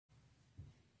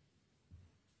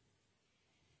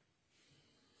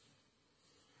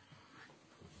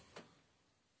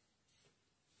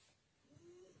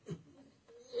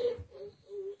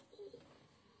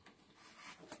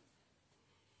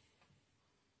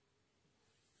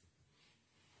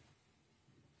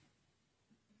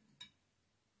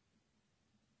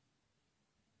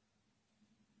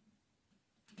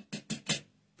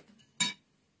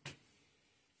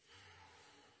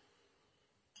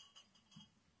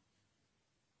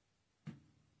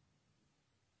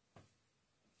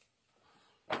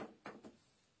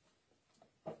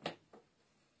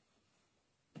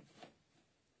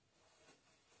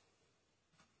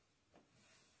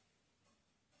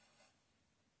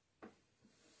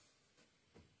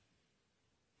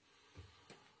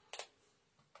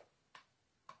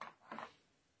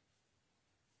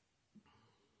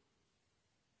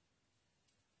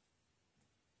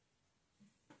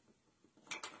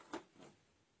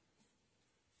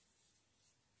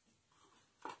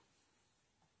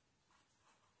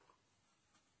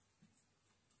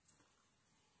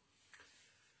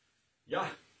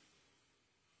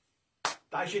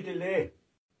Taschitile.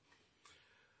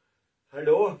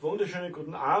 Hallo, wunderschönen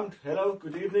guten Abend. Hello,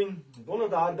 good evening. Buona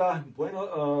tarda,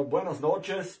 buenas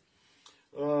noches.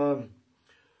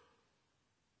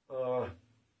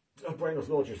 Buenas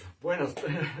noches,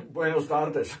 buenas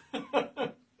tardes.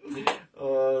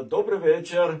 Dobre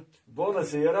večer,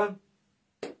 buonasera.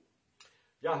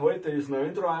 Ja, heute ist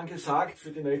Ngondro angesagt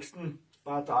für die nächsten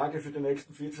paar Tage, für die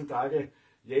nächsten 14 Tage.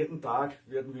 Jeden Tag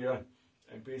werden wir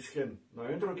ein bisschen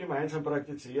Ngondro gemeinsam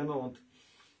praktizieren und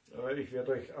ich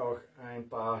werde euch auch ein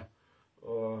paar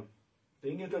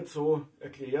Dinge dazu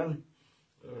erklären,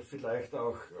 vielleicht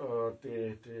auch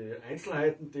die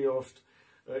Einzelheiten, die oft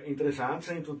interessant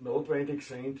sind und notwendig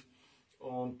sind,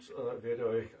 und werde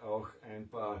euch auch ein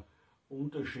paar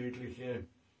unterschiedliche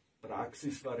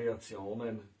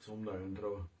Praxisvariationen zum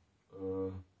Ngondro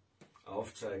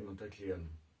aufzeigen und erklären.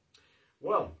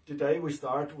 Well, today we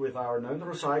start with our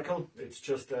Ngondro cycle. It's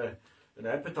just an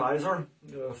appetizer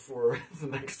for the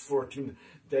next 14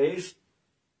 days.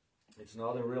 It's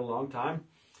not a real long time,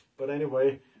 but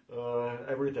anyway,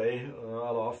 every day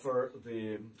I'll offer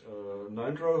the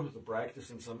Ngondro, the practice,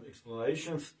 and some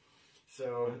explanations.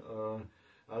 So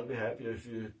I'll be happy if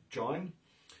you join.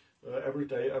 Every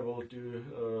day I will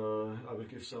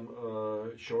give some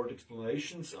short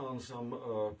explanations on some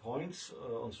points,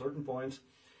 on certain points,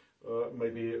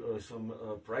 maybe some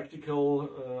practical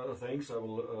things. I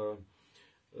will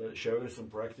show you some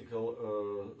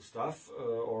practical stuff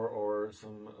or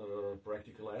some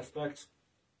practical aspects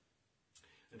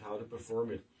and how to perform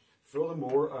it.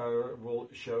 Furthermore, I will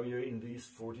show you in these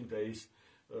 14 days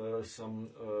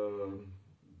some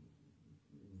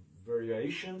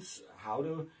variations, how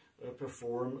to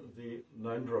perform the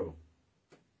Ngondro.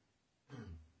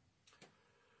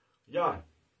 Ja,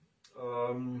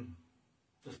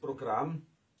 das Programm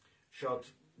schaut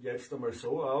jetzt einmal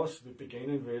so aus. Wir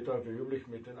beginnen wieder wie üblich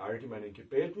mit den allgemeinen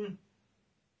Gebeten.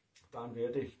 Dann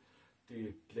werde ich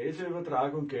die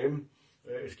Leseübertragung geben.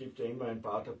 Es gibt ja immer ein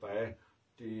paar dabei,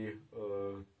 die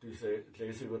diese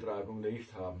Leseübertragung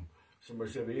nicht haben. Das ist einmal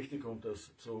sehr wichtig, um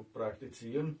das zu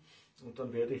praktizieren. Und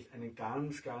dann werde ich einen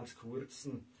ganz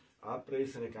kurzen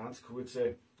Abriss, einen ganz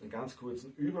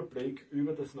kurzen Überblick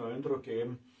über das Ngondro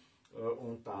geben,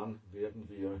 und dann werden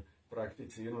wir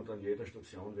praktizieren, und an jeder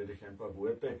Station werde ich ein paar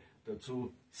Worte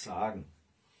dazu sagen.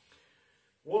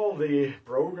 Well, the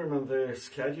program and the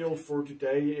schedule for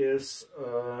today is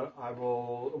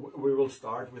we will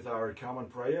start with our common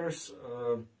prayers,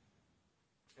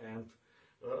 and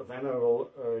then I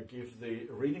will give the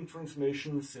reading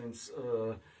transmission, since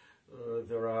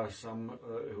there are some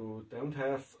who don't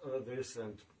have this,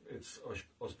 and it's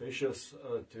auspicious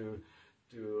to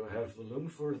have the lung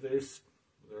for this.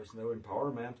 There's no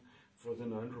empowerment for the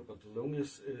Ngondro, but the lung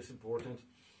is important.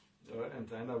 And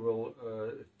then I will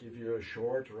give you a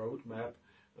short roadmap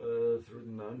through the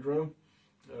Ngondro,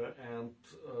 and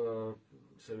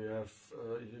so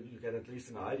you get at least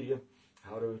an idea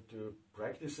how to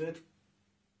practice it,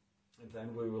 and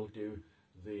then we will do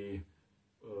the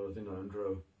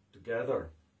Ngondro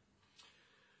together.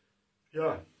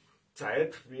 Ja,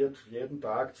 Zeit wird jeden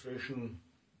Tag zwischen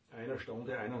einer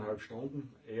Stunde, 1,5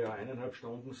 Stunden, eher 1,5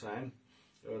 Stunden sein,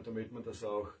 damit man das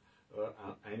auch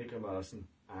einigermaßen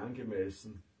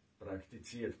angemessen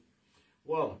praktiziert.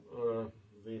 Well,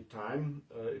 the time,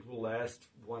 it will last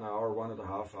 1 hour,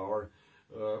 1.5 hour.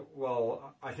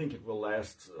 Well, I think it will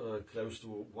last close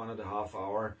to 1.5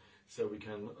 hour, so we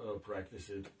can practice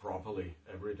it properly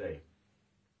every day.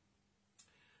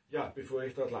 Ja, bevor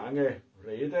ich dort lange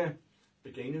rede,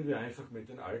 beginnen wir einfach mit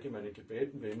den allgemeinen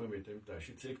Gebeten, wie immer mit dem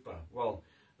Taschitsikpa. Well,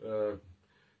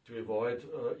 to avoid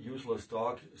useless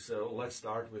talk, so let's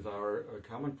start with our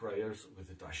common prayers with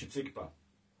the Taschitsikpa.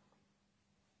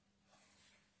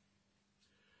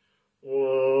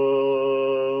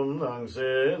 Om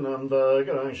Nangse Namda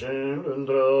Gangshin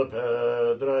Lundra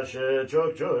Pedra She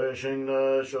Chok Choi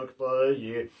Shingna Shokpa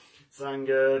Yi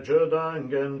Sangye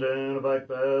Chudangen Den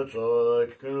Bakpe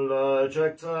Chok Kunla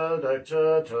Chakta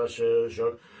Dakcha Tashi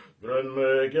Shok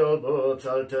Grunme Gyalbo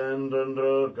Talten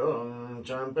Dundro Gong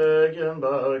Champe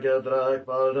Gyenba Gedrak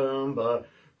Baldamba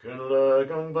Kunla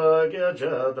Gongba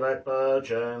Gyeja Drakpa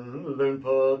Chen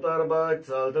Lunpo Darbak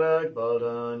Taldrak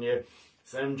Baldanye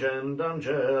Semjen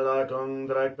Damche La Kong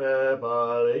Drakpe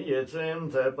Bal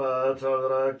Yitzim Tepa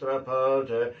Taldrak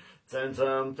Trapalte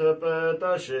Tsensam Tepe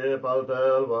Tashi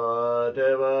Balbelwa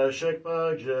Deva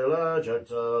Shekpa Jela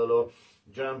Jaktalo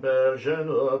Jamper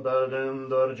Genu Belden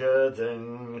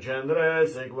Dorjeting, Gendre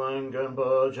Sigwan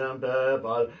Gumbo Jampe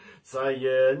Pal,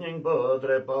 Saye Ningpo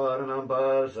Trepar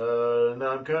Namparsel,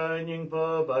 Namka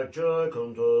Ningpo Bakcho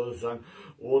Kuntusan,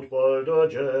 Utpol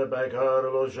Doje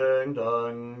Bakarlo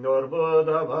Shengtang,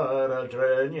 Norbuda Bara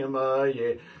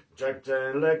Trenimaye,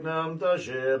 Ngak'chang Leknam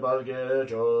Tashi Balge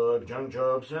Chok,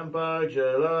 Jangchop Sempak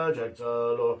Jela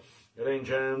Ngak'chalo,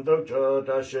 Rinchen Dokcho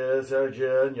Tashi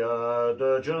Sergenya,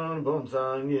 Dojun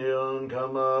Bumsang Yon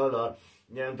Kamala,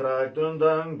 Nyentrak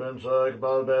Dundang Bumsak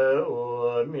Balbe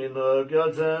Ur, Minuk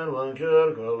Yalzen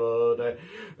Wankir Kolode,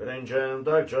 Rinchen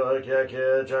Dokcho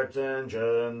Keke Ngak'chang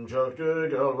Chen, Choktu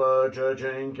Galva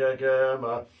Chochin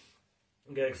Kekema,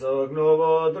 Geksog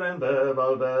Novo Drembe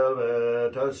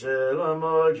Balbelve, Tasila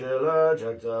Mojila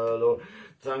Ngak'chalo,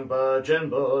 Zangpa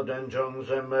Chenpo Denchong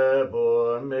Semme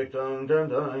Bo, Miktung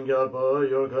Dendang Gyalpo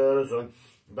Yokersun,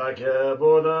 Bake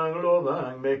Bodang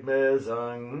Lubang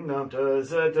Mikmezang, Namte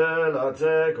Sete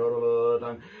Latse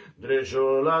Korlodang,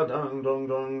 Drishu Latang Dong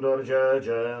Dong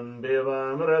Dorjejen,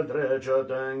 Bivam Redre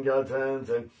Choteng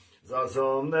Gyaltensen,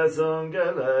 Zasum Nesum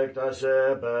Gelek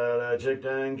Tashe Pele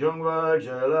Chikten Kyungwa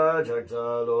Jela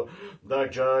Ngak'chalo,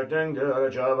 Dakchak Denger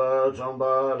Java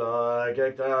Tsombala,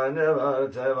 Gekta Nevar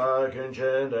Teva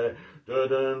Kinchende,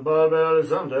 Duden Babel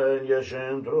Samten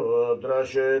Yeshin Trup,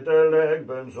 Drashit Elek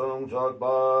Bensung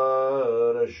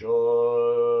Tokbar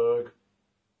Shok.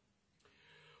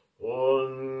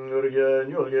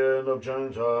 Yulgen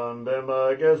Ngak'chang Tam,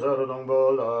 Bema Gesar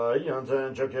Dongbola,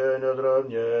 Yansen Chaken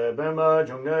Yadravnye, Bema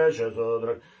Chungne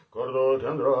Shesodrak, Kordo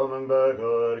Kandro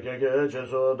Mangbekor, Keke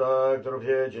Chesodak,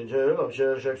 Trupye Chinche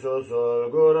Lopsher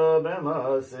Sheksosol, Gura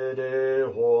Bema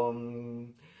Sede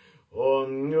Hom.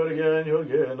 Yulgen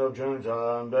Ngak'chang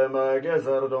Tam, Bema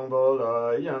Gesar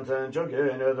Dongbola, Yansen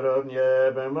Chaken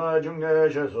Yadravnye, Bema Chungne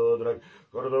Shesodrak,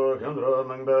 Kordo Kandro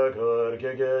Mangbekor,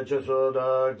 Keke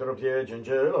Chesodak, Trupye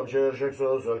Chinche Lopsher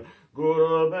Sheksosol,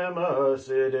 Guru Bema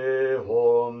Sede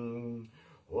Hom.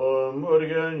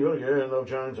 Yulgen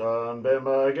Ngak'chang Tam,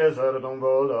 Bema Gesar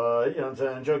Dongbola,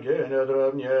 Yansen Chaken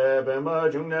Yadravnye, Bema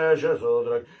Chungne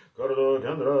Shesodrak, Kordo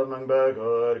Kandro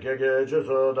Mangbekor, Keke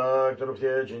Chesodak,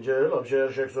 Trupye Chinche Lopsher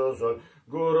Sheksosol,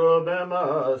 Guru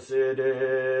Bema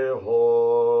Sede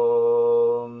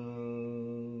Hom.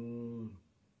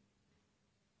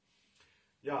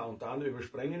 Ja, und dann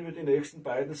überspringen wir die nächsten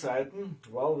beiden Seiten.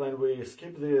 Well, then we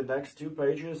skip the next two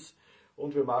pages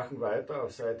und wir machen weiter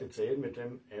auf Seite 10 mit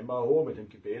dem MAO, mit dem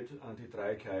Gebet an die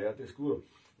drei Kaya des Guru.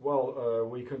 Well,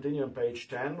 we continue on page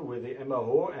 10 with the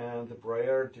MAO and the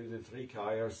prayer to the three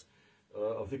Kayas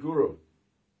of the Guru.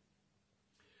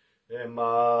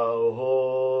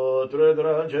 Emao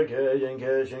Trudra Cheke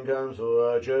Yenke Shinkam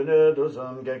Sua Chene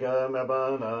Dusam Keka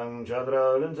Mebanang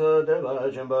Chadra Linsa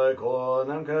Deva Chembai Ko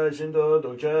Namka Shinto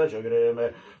Dukcha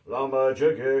Chagreme Lamba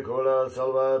Cheke Kula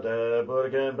Salvate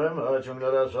Burgen Bema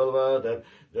Chunglara Salvate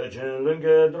Dechin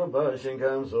Lunke Drupa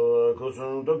Shinkam Sua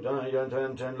Kusum Duktan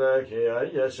Yanten Chenle Kia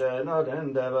Yeshe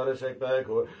Naden Devar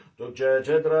Sekbeku Dukche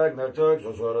Chetrak Naktok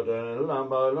Suswaraten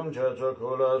Lamba Lungche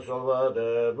Chokula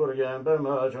Salvate Burgen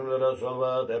Bema Chunglara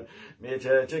Solvate,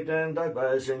 Miche Chikten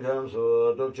Dakbai Shinkam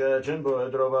Su, Dukche Chenpo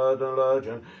Droba Dun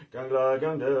Lachen, Gangla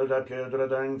Gangdil Dapke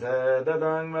Dradang Te,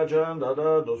 Dadang Machan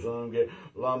Dada Dusungi,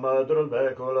 Lama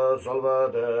Drulbe Kola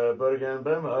Solvate, Bergen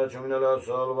Bema Chungnala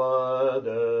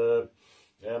Solvate.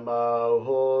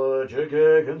 Emao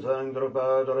Chike Kinsang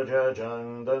Drupa Dorje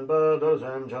Chang, Danba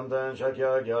Dosem Chamdan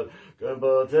Shakya Gyal,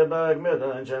 Gumbo Tebak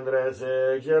Medan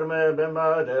Chandrese, Yerme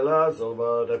Bema de la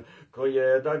Solvate,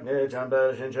 Koye Dagne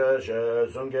Chamber Shinche,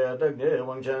 Sunge Dagne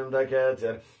Wangchen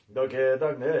Daketzer, Doke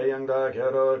Dagne Yangda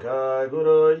Keroka,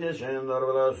 Guru Yeshin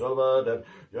Norvala Solvate,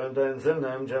 Yonten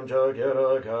Sinem Chamcho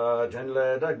Keroka,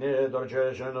 Chenle Dagne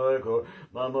Dorche Shenoiko,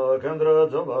 Mamo Kandro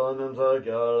Zoban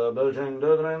Zagyal, Belcheng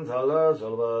Dodren Sala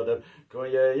Solvate,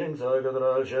 Koye Yingsa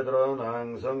Gadra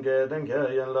Shedronang, Sunge Denke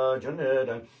Yanla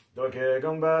Chunedang, Doke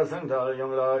Gongba Sangtal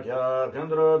Yongla Kya,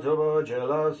 Kandro Zobo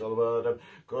Chela Solvate,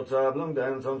 Kotsa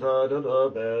Blungden Sonta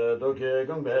Dodobe, Doke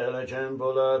Gongbele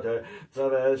Chempolate,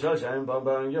 Zave Shashem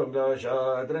Bambang Yongla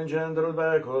Sha, Drenchen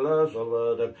Drulbe Kula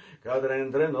Solvate, Kadren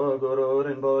Dreno Guru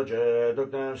Rinpoche,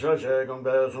 Dukten Shashe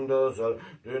Gongbe Sungdo Sol,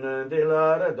 Dunen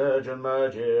Dilare Dejen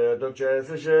Maji, Dukche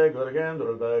Sishe Gurgen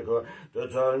Drulbe Ko,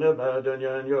 Dutsal Nebe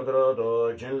Dunyan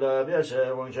Yodrodo, Chinla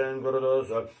Bieshe Wangchen Gurdo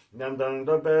Sol, Namdang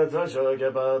Dokbe Zasho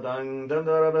Geba Dang,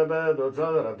 Dandara Bebe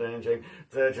Dutsal Raptenchik,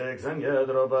 Zechik Sangye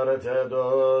Drobare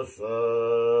Tedo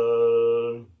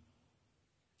Sol.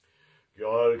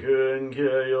 Gyal Kun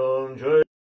Kyayom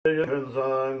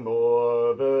Sang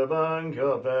mo be bang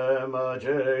kyo pe ma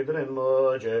che drin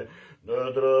mo che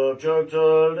de drup chok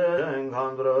chol de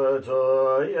Ngondro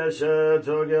cho yeshe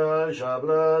cho gyal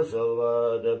shabla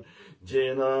silva de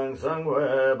jinang sang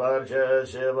we bar che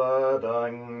shiva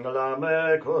dang la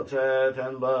me ko che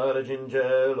ten bar jin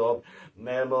che lop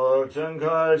ne mok chen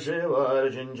ka shiva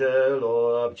jin che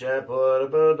lop che pur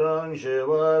budang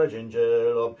shiva jin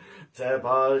che lop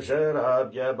Cepal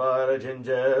sherab gebar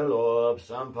jinjelop,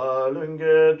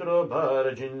 sampalunge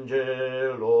drupar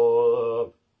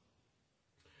jinjelop.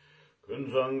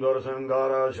 Kunzangor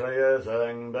sangara shaye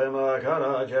sang bema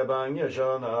kara chebang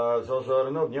yeshana,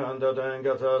 sosor nubnyanda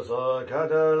dengata so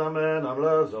katalamen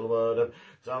amla salvad.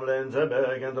 Samlen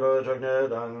zebeg endro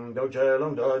chognedang,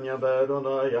 dochelum donya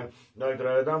bedonayang,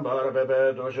 nagdre dambar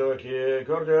bebe doshoki,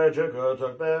 korde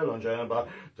chekotsak belon chemba,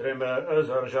 trime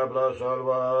ezer shabla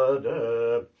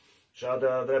salvad.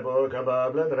 Shada drepo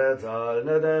kabable dretzal,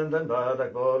 nedenden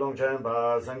badak bolong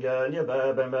chemba, sanganye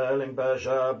bebe meling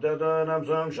beshab, dedanam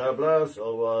sum shabla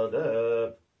salvad.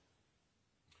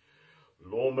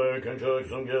 Lome kenchok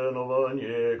sungye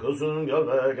novanye, kusung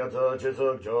galbe gata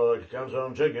chisok chok,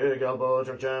 kamsum cheke galbo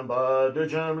chok chemba,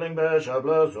 duchem ling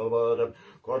beshabla salvad.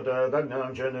 Korte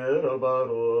dagnam chenir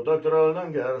baru, doktoral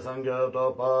nanger sangye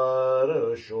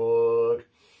topar shok.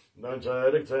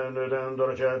 Nöncerik cenüden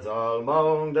dorçetzal,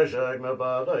 maung deşek me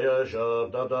bada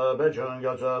yaşap, dada beçön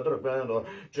gatsa drukbendo,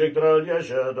 çiktral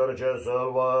yaşa dorçe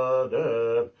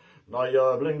salvadep.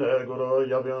 Naya blinde guru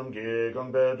yapyum ki,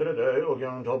 gong bedride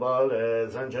ugyum tobale,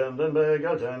 sençenden be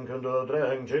gelsen kundu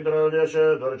dreng, çiktral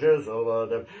yaşa dorçe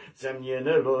salvadep.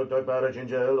 Semyene luk dokbar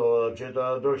cincelo,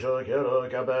 çita drukşo kero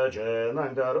kabeçe,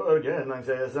 nangdar örgen nang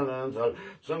sesenen sal,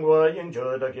 sungwa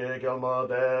yingçö daki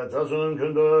kelmade, zasun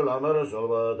kundu lamar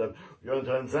salvadep.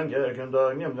 Yönten sanke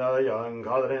kundu nyemna yang,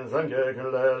 kalrin sanke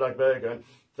kunle lakbeken,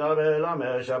 tabela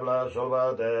me şabla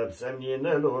salvadep,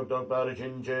 semyene luk dokbar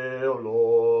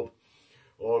cincelo.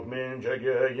 Ok min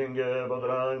cheke yinge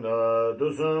badrangda,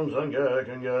 dusum sanke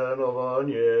kunge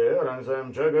novanye,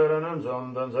 rangsem chekeranem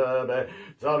somdan sebe,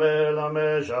 tabela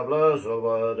me şabla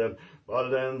salvadep,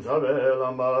 balden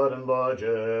tabela marin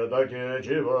bache, daki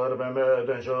çivar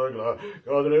bemeden şogla,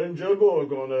 kadrin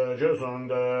çebokone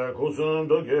cesonde, kusum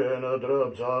dokene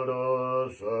dröp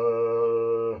saldosa.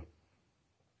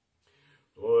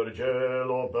 Torce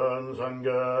lopen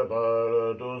sange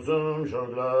bar, dusum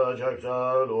şogla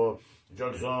çaksalo,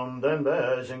 Joksum den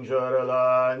besing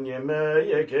şörelan yeme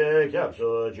yeke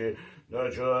kapsoci,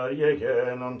 nöçör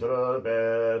yeke numtro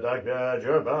bedak be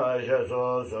çöpa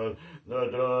şesosun,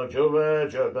 nötro çöpe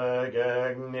çöpe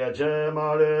gek niyeçe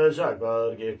mali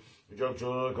şakbargi,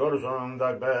 Jokçu korsun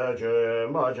dak be çö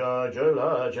maça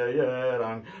çöla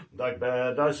çeyeran, dak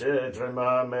be daşı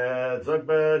trima me zak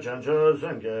be çençö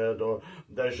semkedo,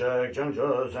 deşek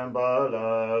çençö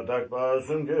sembala, dak ba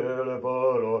sungül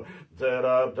polo,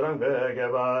 Zerab drang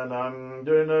begevanam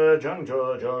düne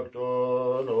çençö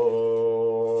çoktuno.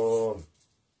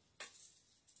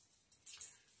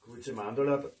 Kurze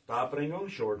Mandala-Darbringung,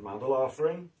 Short Mandala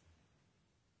Offering.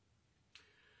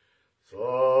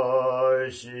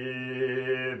 Sai si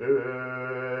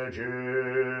bücü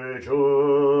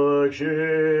çok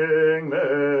şing me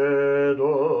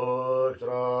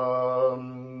doktram,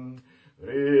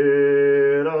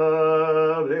 rira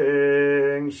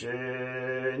bling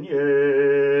sin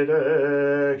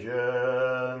yedek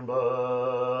yen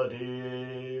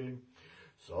badi,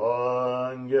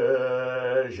 sange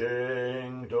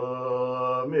şing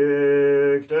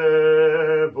domikte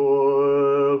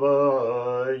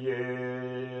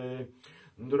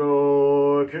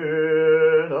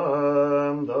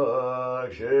Drokünam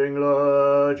dakşing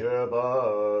la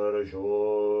cebar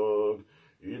şok,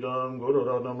 idam guru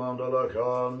radamam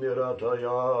dalakam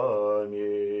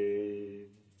niratayami.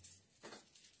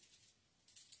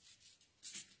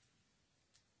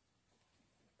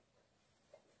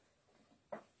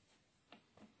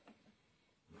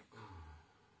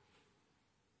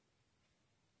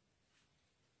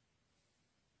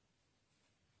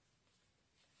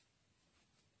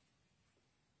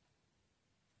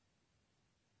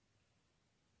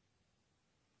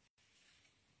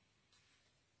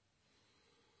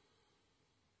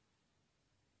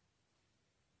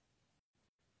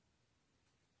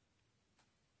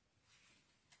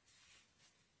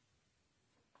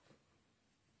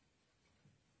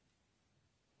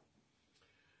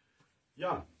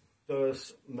 Ja,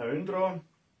 das Ngondro,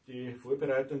 die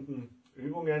vorbereitenden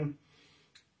Übungen,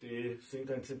 die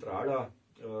sind ein zentraler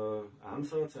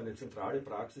Ansatz, eine zentrale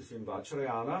Praxis im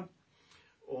Vajrayana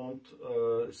und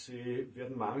sie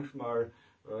werden manchmal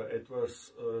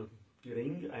etwas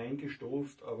gering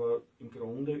eingestuft, aber im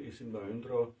Grunde ist im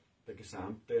Ngondro der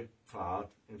gesamte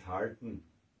Pfad enthalten.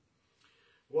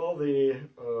 Well, the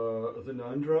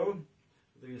Ngondro,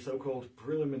 the so-called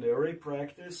preliminary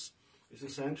practice, is a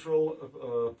central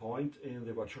point in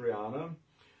the Vajrayana.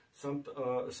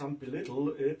 Some belittle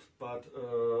it, but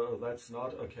that's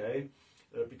not okay,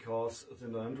 because the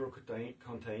Ngondro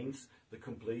contains the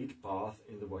complete path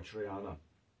in the Vajrayana.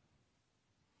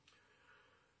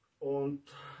 Und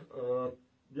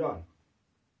ja,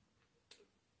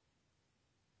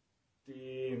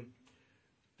 die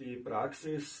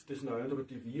Praxis des Ngondro,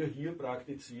 die wir hier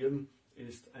praktizieren,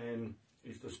 ist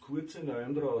das kurze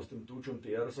Ngondro aus dem Dujum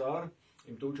Tersar.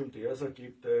 Im Dujum Tersar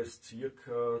gibt es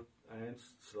circa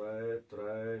 1, 2,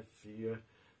 3, 4,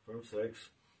 5,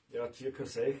 6, ja, circa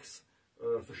 6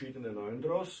 verschiedene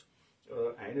Ngondros.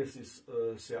 Eines ist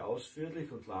sehr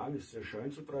ausführlich und lang, ist sehr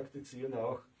schön zu praktizieren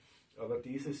auch, aber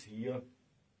dieses hier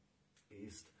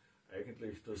ist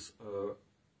eigentlich das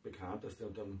bekannteste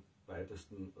und am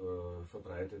weitesten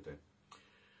verbreitete.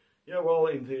 Yeah, well,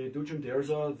 in the Dujum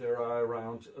Tersar there are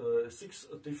around 6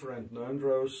 different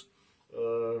Ngondros.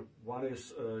 One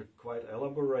is quite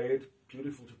elaborate,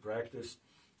 beautiful to practice,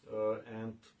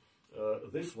 and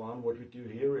this one, what we do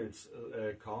here, it's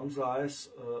a concise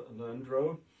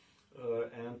Ngondro,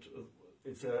 and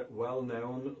it's a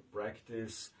well-known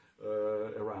practice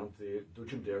around the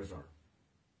Dujum Tersar.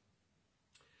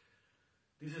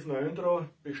 Dieses Ngondro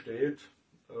besteht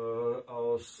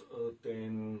aus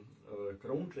den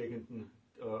grundlegenden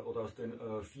oder aus den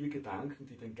 4 Gedanken,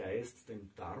 die den Geist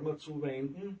dem Dharma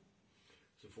zuwenden.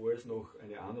 Zuvor ist noch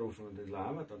eine Anrufung an den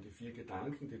Lama, dann die 4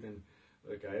 Gedanken, die den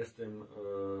Geist dem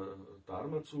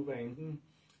Dharma zuwenden,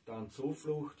 dann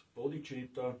Zuflucht,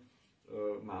 Bodhicitta,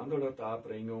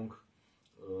 Mandala-Darbringung,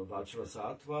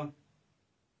 Vajrasattva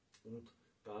und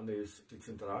dann ist die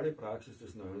zentrale Praxis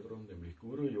des Ngondro, nämlich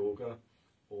Guru-Yoga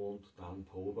und dann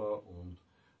Pova und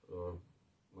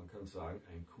man kann sagen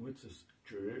ein kurzes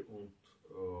Jö und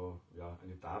ja,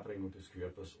 eine Darbringung des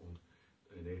Körpers und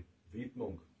eine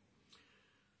Widmung.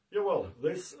 Yeah, well,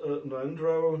 this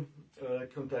Ngondro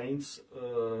contains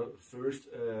first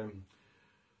a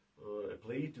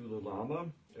plea to the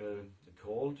Lama, a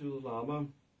call to the Lama,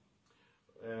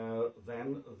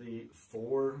 then the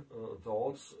 4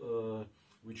 thoughts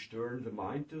which turn the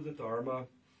mind to the Dharma,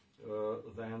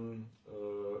 then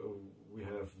we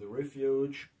have the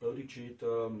refuge,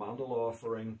 Bodhicitta, Mandala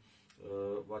offering,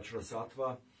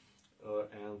 Vajrasattva,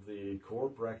 and the core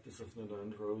practice of the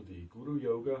Ngondro, the Guru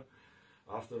Yoga.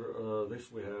 After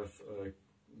this we have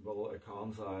well, a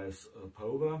concise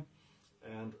Pova,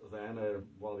 and then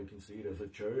well, you can see it as a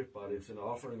Jö, but it's an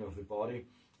offering of the body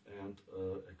and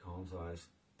a concise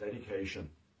dedication.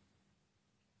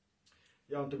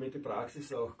 Ja, und damit die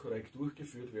Praxis auch korrekt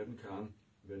durchgeführt werden kann,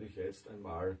 werde ich jetzt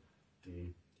einmal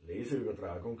die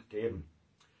Leseübertragung geben.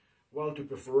 Well, to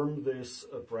perform this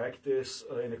practice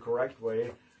in a correct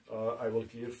way, I will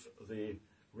give the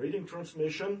reading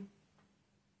transmission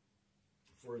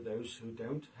for those who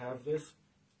don't have this.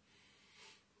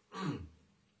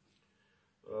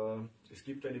 Es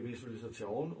gibt eine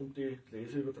Visualisation, um die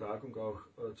Leseübertragung auch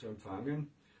zu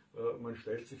empfangen. Man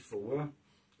stellt sich vor,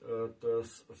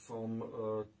 dass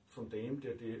von dem,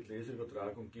 der die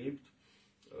Leseübertragung gibt,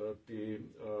 die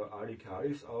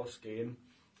Alikalis ausgehen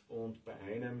und bei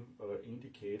einem in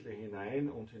die Kehle hinein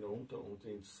und hinunter und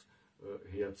ins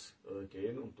Herz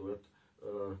gehen und dort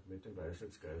mit dem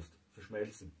Weisheitsgeist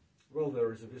verschmelzen. Well,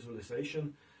 there is a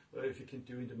visualization, if you can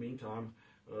do in the meantime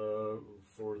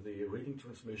for the reading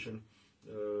transmission,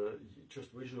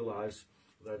 just visualize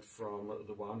that from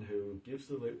the one who gives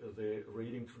the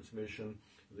reading transmission,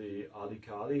 the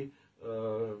Alikali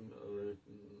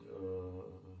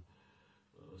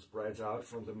spreads out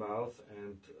from the mouth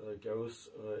and goes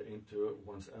into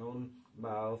one's own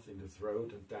mouth, in the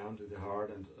throat and down to the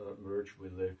heart and merge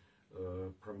with the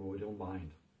primordial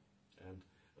mind. And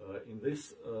in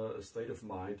this state of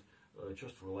mind,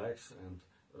 just relax and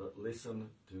listen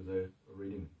to the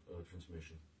reading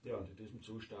transmission. Ja, und in diesem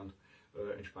Zustand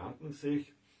entspannt man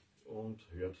sich und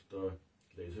hört der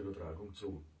Leseübertragung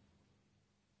zu.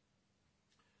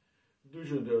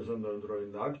 Dujum Tersar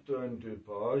Ngak'chang du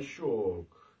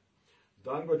Pashok.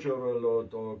 Dangvacharalo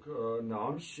Dok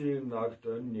Namshi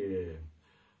Ngak'chang Nye.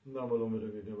 Namalom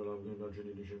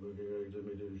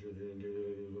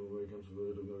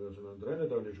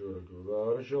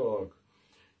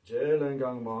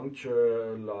Jelengang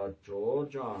Mangche La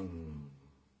Chojang.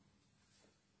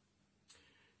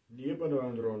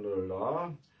 Niebenandron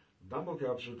La, Dambo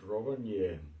Capsule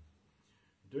Robanye.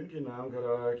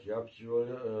 Dunkinangara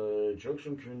Capsule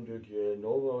Joksum Kunduk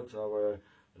Novo Tawa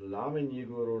Lame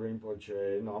Niguru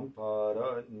Rinpoche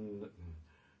Nampara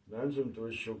Nansum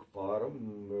Dushukpar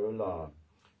Möla.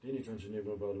 Dini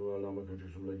Tanzaniba Badua Lama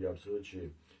Kanchumla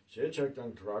Yapsuchi. Shechak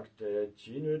Tang Trakte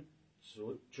Chinut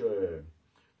Suche.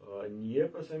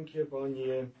 Niepa Sankhya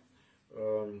Panye.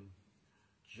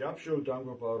 Chapshul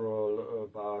Dango Parol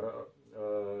Par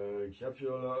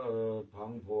Chapshul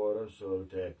Pangpor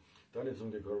Solte. Dann ist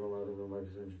die Korvamaru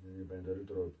Magazin Bender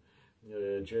Drop.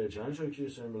 Che Chanshuki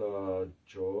Sembla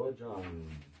Chojan.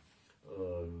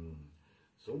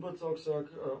 Sumpazoksak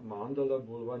Mandala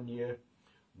Bulvanie.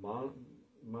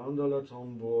 Mandala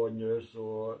Tombo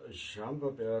Nyeso Shampa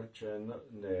Perchen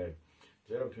Ne.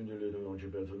 Der Pindel und die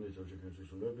Person ist auf die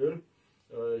Künstler will.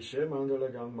 She Mandala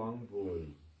Gang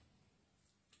Mangbul.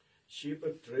 Shipa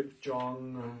Trip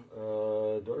John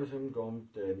Dorsem Gom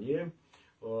Tenie.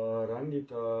 Ranitamal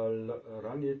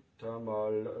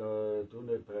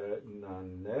Tunepe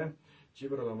Nanne.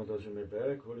 Chibra Lamadasime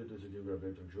Koli to the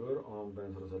Betunjur on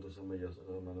Bensrasata Samayas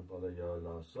Manapalaya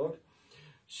Lasok.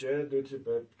 She Duci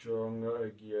Pepchong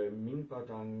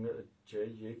Minpatang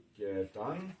Cheyik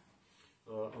Tang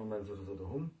on Bensrasata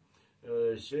Hum.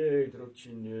 She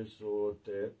Druchin so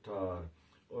Tetar.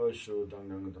 Osho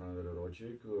Dangang Trandra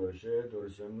Rochik. She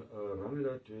Dorsem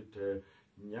Ranla Tute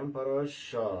Nyampara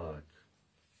Shak.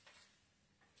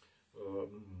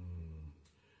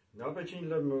 Napachin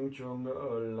la Mungchung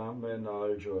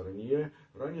Lamenal Jornie,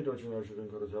 Rani Docina Shudin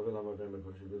Korosava Lama Pema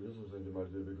Contributions and the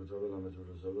Mardi Bicosava Lama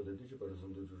Churosava, the teacher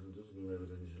person to never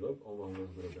Nishilop, on one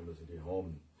of the city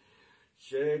home.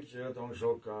 Shake Jetong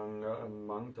Shokang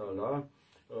Mantala,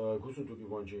 Gusutuki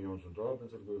Wanchin Yonson Top, and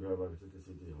Gugava to the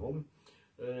city home.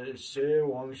 She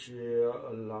Wangshi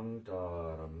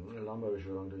Langtar, Lama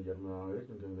Shurang the Yerma,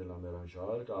 and the Lameran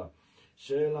Shalta.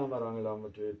 She Lamarang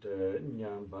Lamatute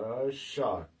Nyambara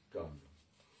Shaka.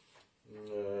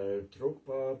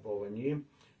 Trukpa Bovani,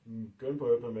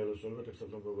 Gumpo Pamela Silver,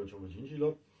 except on Govachon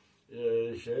Jinjilop.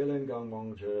 Shailen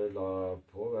Gangmong La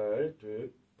Pove to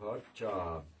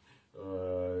Pacha.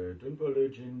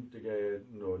 Dunpologin to get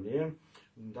no name.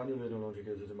 Daniel don't get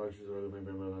the matches of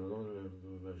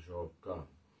the Shoka.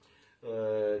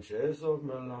 Chess of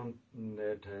Melan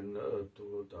Neten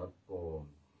to that bone.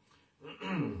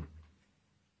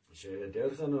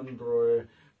 There's an Ngondro,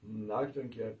 Ngak'chang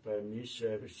Kepe,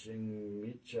 Mishep, Sing,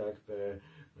 Michak,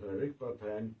 Rikpa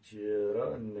Pantira,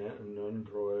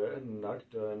 Ngondro,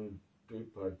 Ngak'chang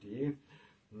Dupati,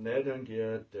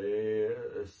 Nedangia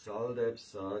de Saldep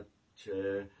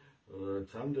Sache,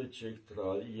 Tamde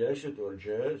Chiktral,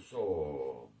 Yeshidorje,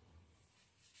 so.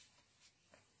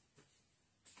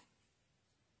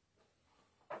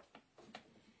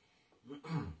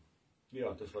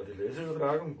 Ja, das war die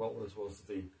Leseübertragung, das war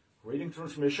die Reading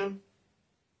Transmission.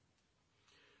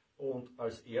 Und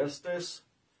als erstes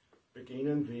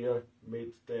beginnen wir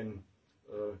mit den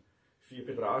 4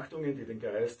 Betrachtungen, die den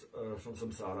Geist von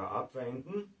Samsara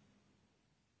abwenden.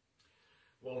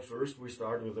 Well, first we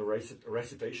start with the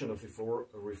recitation of the 4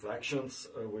 reflections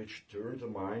which turn the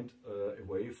mind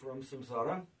away from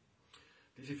Samsara.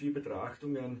 Diese 4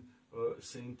 Betrachtungen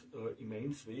sind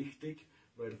immens wichtig,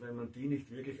 weil wenn man die nicht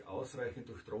wirklich ausreichend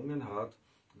durchdrungen hat,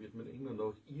 wird man immer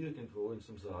noch irgendwo in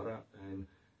Samsara ein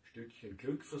Stückchen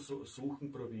Glück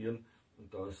versuchen, probieren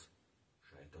und das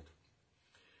scheitert.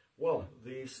 Well,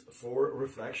 these 4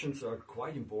 reflections are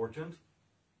quite important,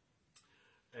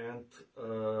 and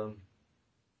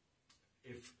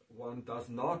if one does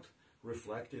not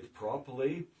reflect it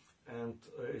properly and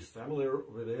is familiar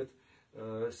with it,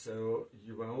 so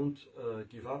you won't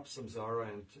give up Samsara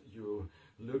and you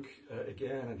look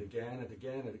again and again and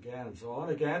again and again and so on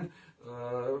again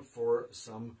for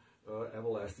some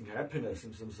everlasting happiness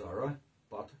in Samsara,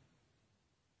 but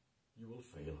you will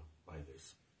fail by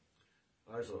this.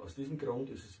 Also, aus diesem Grund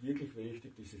ist es wirklich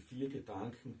wichtig, diese 4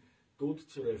 Gedanken gut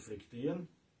zu reflektieren.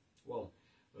 Well,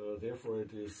 therefore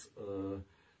it is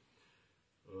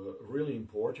really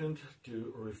important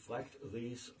to reflect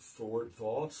these 4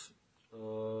 thoughts.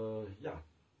 Ja.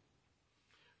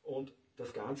 Und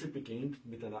das Ganze beginnt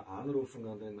mit einer Anrufung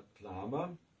an den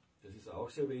Lama. Das ist auch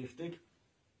sehr wichtig,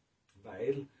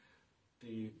 weil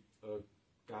die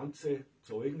ganze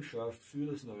Zeugenschaft für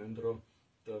das Ngondro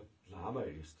der Lama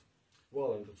ist.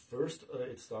 Well, and first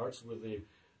it starts with a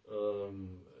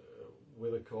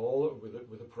call,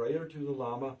 with a prayer to the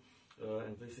Lama,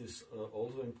 and this is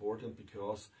also important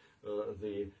because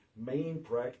the main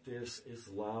practice is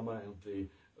Lama and the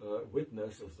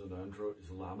witness of the Ngondro is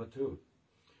Lama too.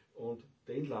 Und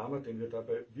den Lama, den wir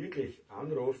dabei wirklich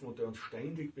anrufen und der uns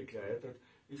ständig begleitet,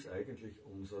 ist eigentlich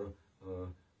unser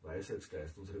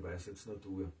Weisheitsgeist, unsere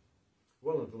Weisheitsnatur.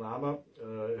 Well, and the Lama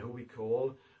who we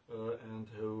call and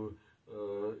who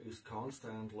is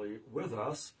constantly with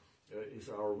us is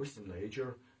our wisdom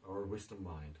nature, our wisdom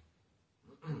mind.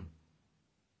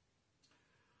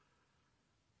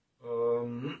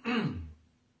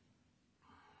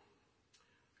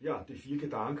 Ja, die 4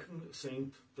 Gedanken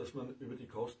sind, dass man über die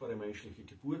kostbare menschliche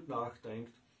Geburt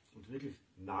nachdenkt und wirklich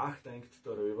nachdenkt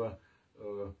darüber,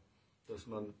 dass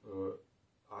man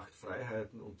 8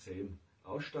 Freiheiten und 10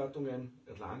 Ausstattungen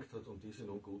erlangt hat und diese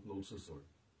nun gut nutzen soll.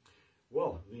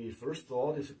 Well, the first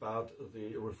thought is about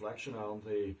the reflection on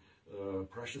the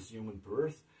precious human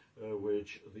birth,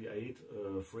 which the 8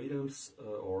 freedoms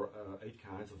or 8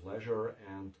 kinds of leisure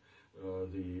and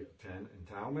the 10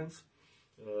 endowments.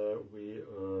 We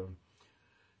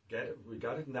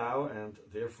got it now, and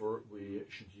therefore we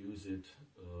should use it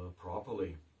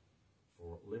properly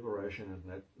for liberation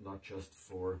and not just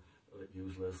for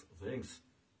useless things.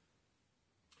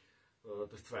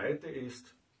 Das zweite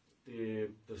ist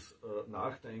das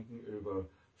Nachdenken über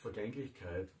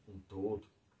Vergänglichkeit und Tod.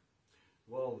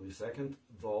 Well, the second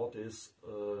thought is,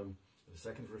 the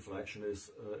second reflection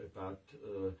is about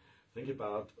think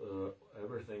about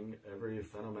everything. Every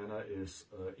phenomena is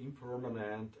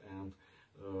impermanent, and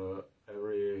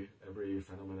every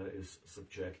phenomena is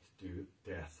subject to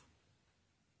death.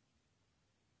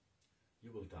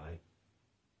 You will die.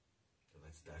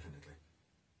 That's definitely.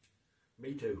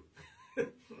 Me too.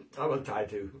 I will die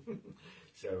too.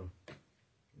 So,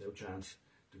 no chance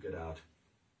to get out.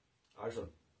 Also,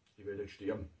 ich werde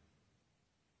sterben.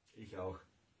 Ich auch.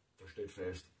 Das steht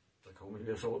fest. Da kommen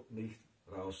wir so nicht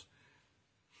raus.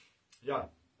 Ja,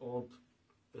 und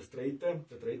der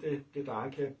dritte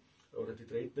Gedanke oder die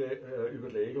dritte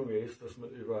Überlegung ist, dass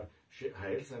man über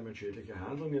heilsame und schädliche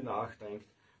Handlungen nachdenkt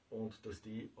und dass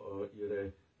die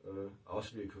ihre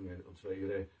Auswirkungen, und zwar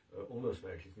ihre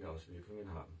unausweichlichen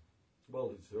Auswirkungen haben. Well,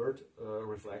 the third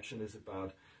reflection is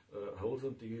about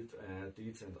wholesome deeds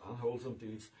and unwholesome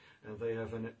deeds, and they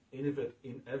have an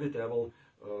inevitable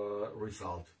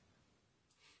result.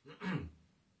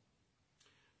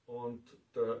 Und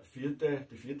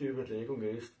die vierte Überlegung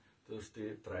ist, dass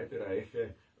die 3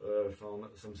 Bereiche von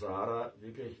Samsara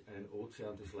wirklich ein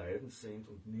Ozean des Leidens sind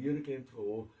und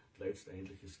nirgendwo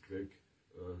letztendliches Glück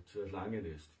zu erlangen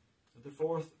ist. And the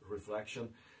fourth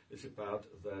reflection is about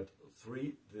that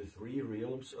the three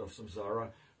realms of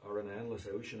samsara are an endless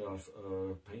ocean of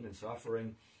pain and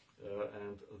suffering,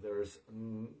 and there's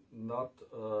not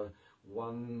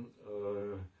one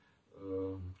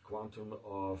quantum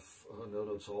of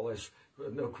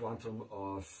no quantum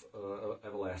of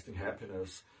everlasting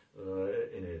happiness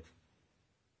in it.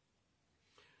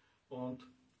 Und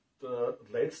das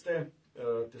letzte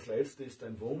ist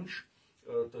ein Wunsch,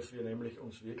 dass wir nämlich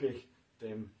uns wirklich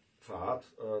dem Pfad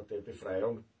der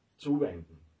Befreiung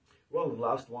zuwenden. Well, the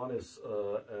last one is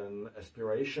an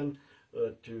aspiration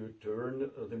to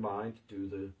turn the mind to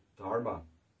the Dharma.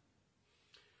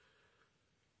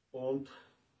 Und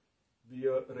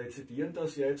wir rezitieren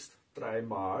das jetzt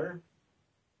 3-mal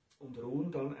und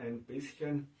ruhen dann ein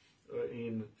bisschen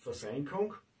in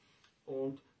Versenkung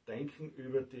und denken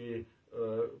über den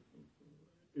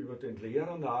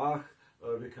Lehrer nach.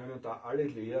 Wir können da alle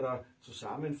Lehrer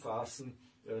zusammenfassen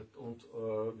und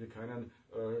wir können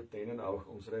denen auch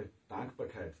unsere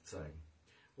Dankbarkeit zeigen.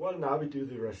 Well, now we do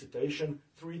the recitation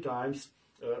 3 times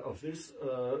of these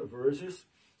verses,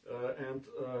 and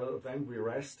then we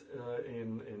rest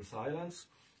in silence,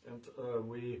 and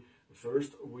we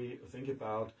think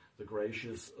about the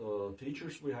gracious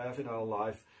teachers we have in our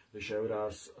life. They showed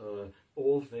us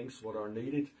all things what are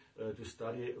needed to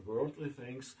study worldly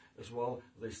things, as well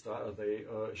they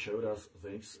showed us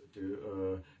things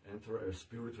to enter a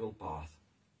spiritual path.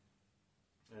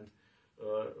 And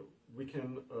we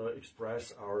can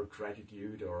express our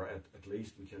gratitude, or at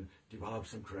least we can develop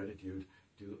some gratitude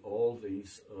to all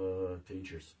these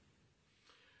teachers.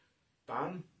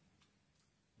 Dann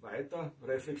weiter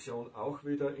Reflexion auch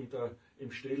wieder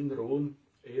im stillen Ruhen,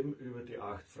 eben über die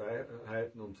 8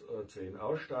 Freiheiten und 10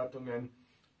 Ausstattungen,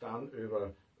 dann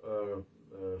über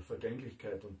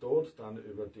Vergänglichkeit und Tod, dann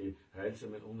über die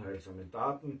heilsamen und unheilsamen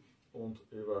Taten und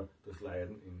über das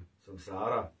Leiden in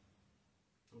Samsara.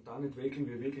 Und dann entwickeln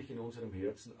wir wirklich in unserem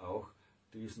Herzen auch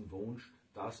diesen Wunsch,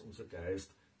 dass unser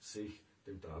Geist sich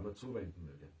dem Dharma zuwenden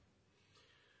möge.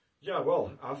 Yeah,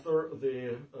 well, after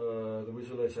the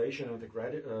visualization and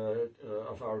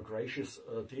of our gracious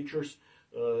teachers,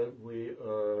 we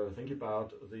think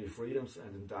about the freedoms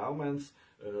and endowments.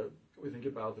 We think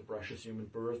about the precious human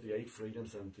birth, the 8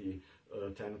 freedoms and the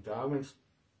 10 endowments.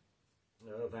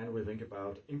 then we think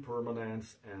about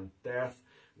impermanence and death.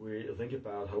 We think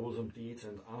about wholesome deeds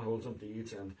and unwholesome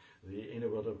deeds and the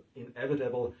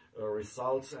inevitable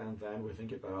results, and then we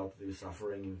think about the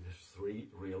suffering in the three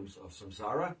realms of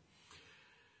samsara.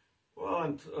 Well,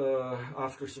 and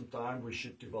after some time we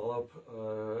should develop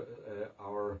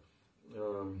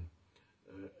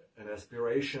an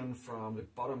aspiration from the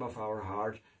bottom of our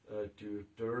heart to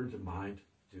turn the mind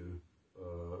to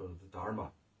the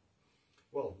Dharma.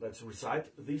 Well, let's recite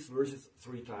these verses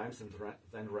 3 times and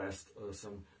then rest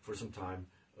for some time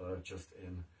just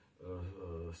in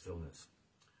stillness.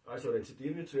 Also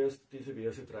rezitieren wir zuerst diese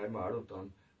Verse 3-mal und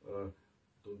dann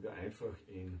tun wir einfach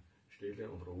in Stille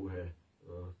und Ruhe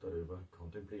darüber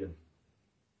kontemplieren.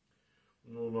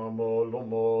 Namo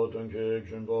lomo dengke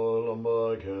jumbo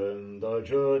lama ken da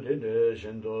cho dine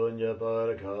shendo nya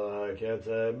barka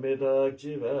ketse midak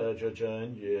jive cho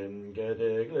chen yin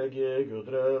gedek lege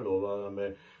gudre lova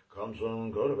me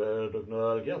kamsun korbe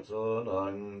duknal gyatson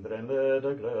ang drene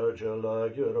da gleche la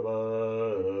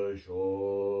gyurba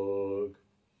shok.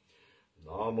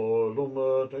 Namo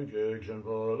luma tengke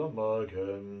jumbo lama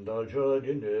ken da cho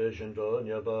dine shendo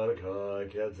nya barka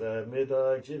ketse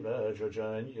midak jive cho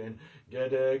chen yin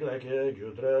gedek leke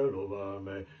gyudre lova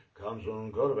me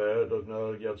kamsun korbe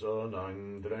duknal gyatson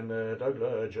ang drene da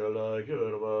gleche la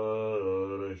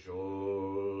gyurba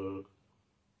shok.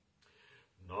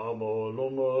 Namo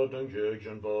loma tengke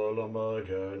jumbo lama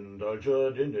ken da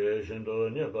cho dine shendo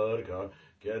nya barka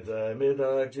ketse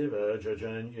midak jive cho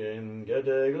chen yin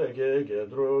gedek leke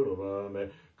gyudre lova me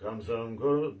kamsun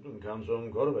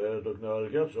korbe duknal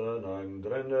gyatson ang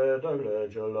drene da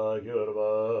gleche la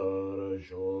gyurba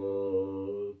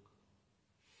shok.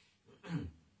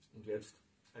 Und jetzt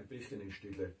ein bisschen in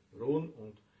Stille ruhen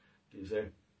und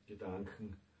diese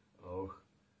Gedanken auch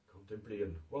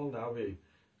kontemplieren. Well, now we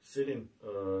sit in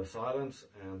silence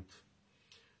and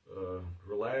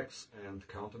relax and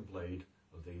contemplate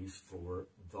these 4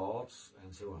 thoughts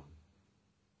and so on.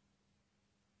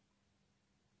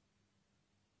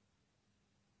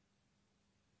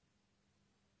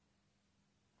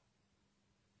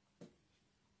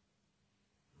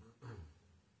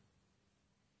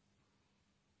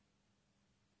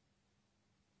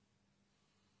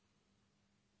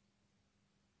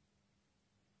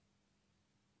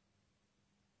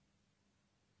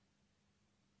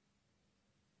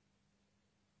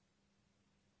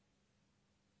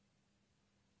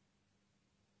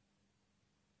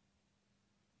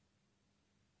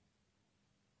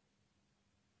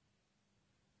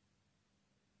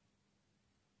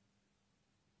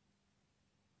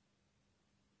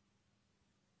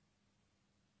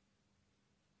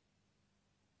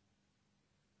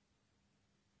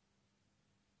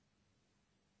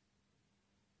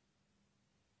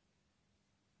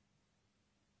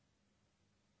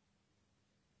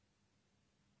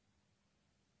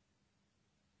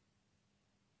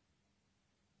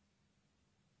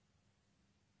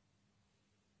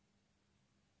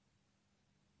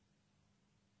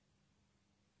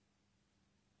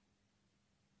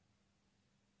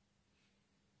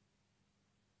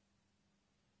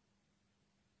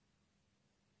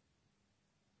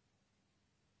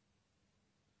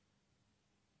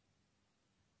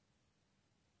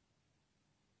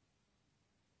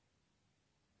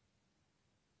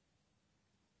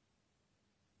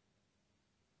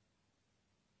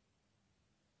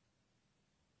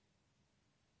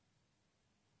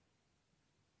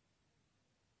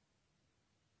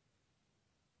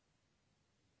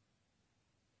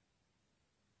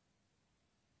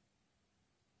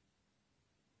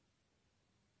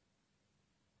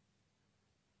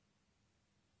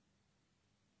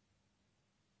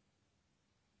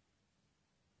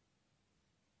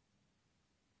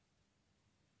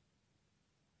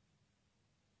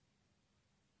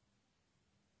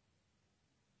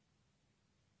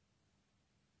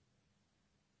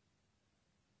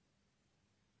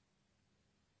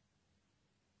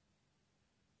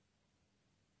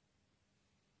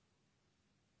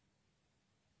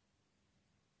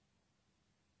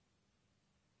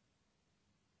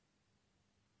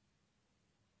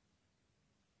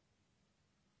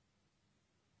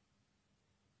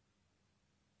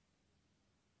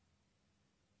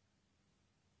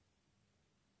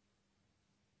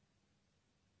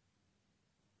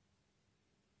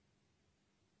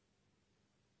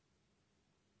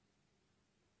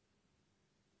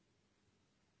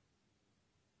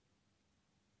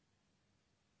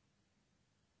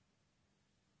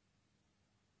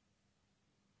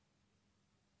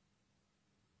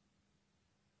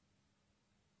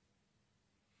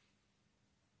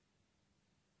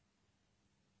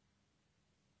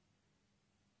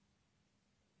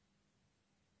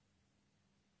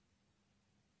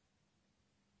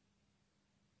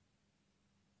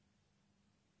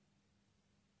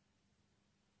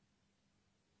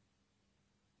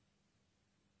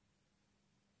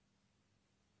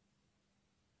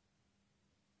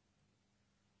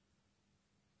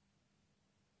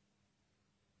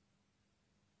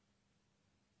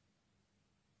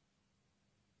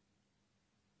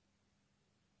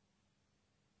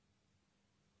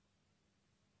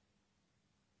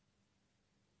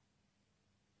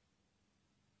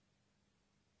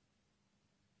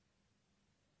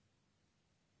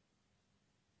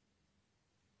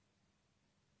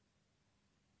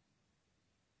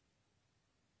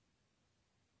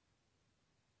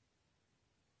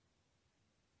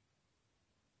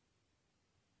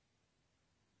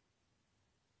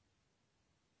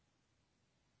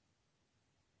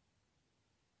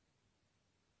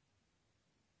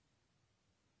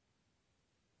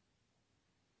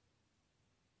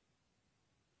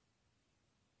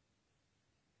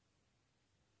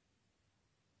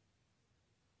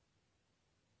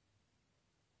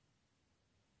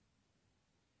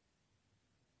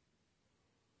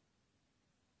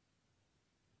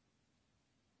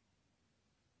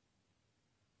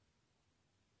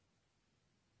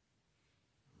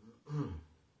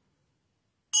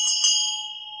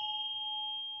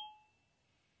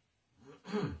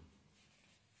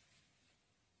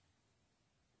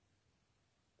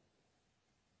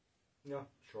 Ja,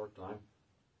 short time.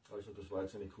 Also das war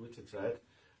jetzt eine kurze Zeit,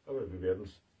 aber wir werden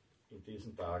es in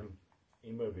diesen Tagen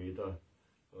immer wieder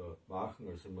machen,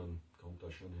 also man kommt da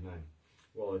schon hinein.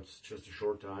 Well, it's just a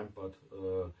short time, but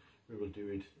we will do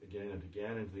it again and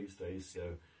again in these days,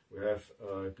 so we have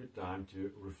a good time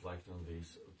to reflect on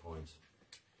these points.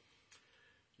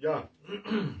 Ja,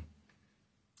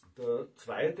 der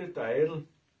zweite Teil,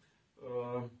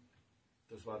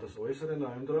 das war das äußere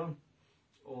Ngondro,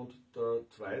 und der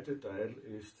zweite Teil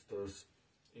ist das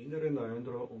innere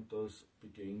Ngondro, und das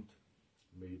beginnt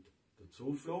mit der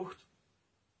Zuflucht.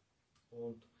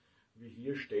 Und wie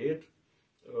hier steht,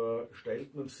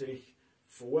 stellt man sich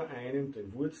vor einem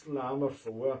den Wurzellama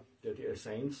vor, der die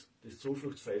Essenz des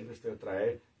Zufluchtsfeldes der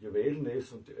 3 Juwelen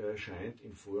ist, und er erscheint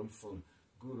in Form von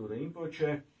Guru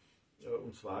Rinpoche,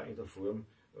 und zwar in der Form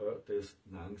des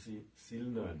Ngak'chang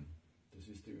Silnön. Das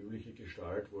ist die übliche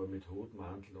Gestalt, wo er mit Hut,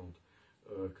 Mantel und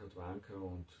Katwanka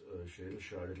und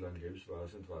Schädelschale,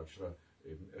 Lebensvase und Vajra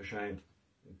eben erscheint.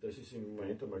 Und das ist im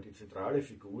Moment einmal die zentrale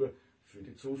Figur für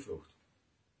die Zuflucht.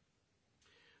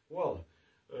 Well,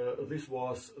 this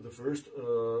was the first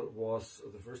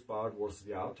part was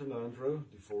the outer Ngondro,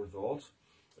 the 4 thoughts,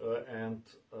 and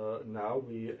now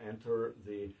we enter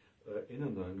the inner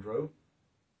Ngondro,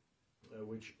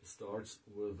 which starts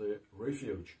with the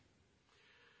refuge.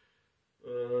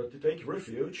 To take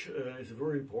refuge is a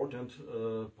very important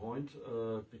point,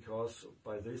 because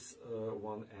by this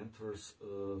one enters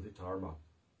the Dharma.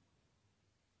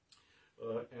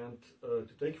 And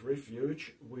to take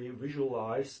refuge, we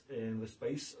visualize in the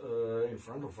space in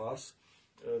front of us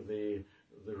the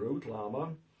root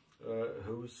Lama,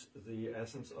 who's the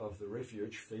essence of the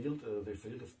refuge field, the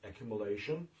field of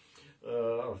accumulation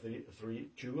of the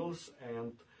 3 jewels,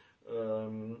 and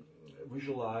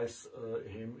visualize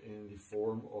him in the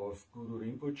form of Guru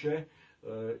Rinpoche,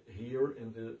 here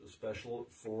in the special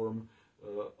form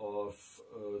of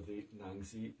the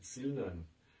Ngak'chang Silnön.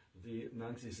 The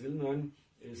Ngak'chang Silnön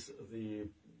is the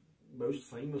most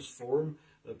famous form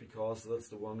because that's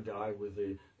the one guy with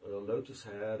the lotus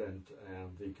head and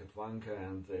the Katwanka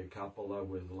and the Kapala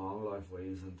with long life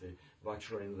ways and the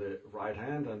Vajra in the right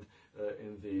hand and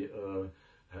in the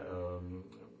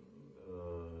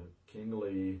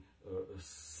kingly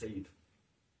seat.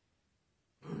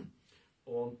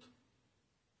 Und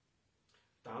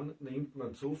dann nimmt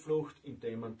man Zuflucht,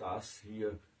 indem man das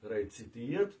hier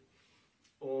rezitiert.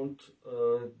 Und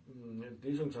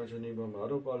diesem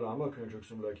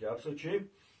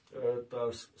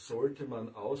das sollte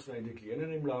man auswendig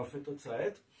lernen im Laufe der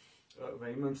Zeit.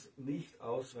 Wenn man es nicht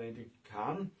auswendig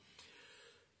kann,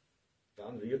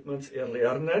 dann wird man es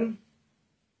erlernen.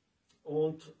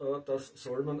 Und das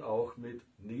soll man auch mit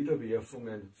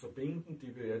Niederwerfungen verbinden,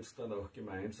 die wir jetzt dann auch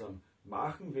gemeinsam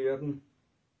machen werden.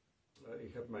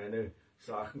 Ich habe meine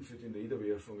Sachen für die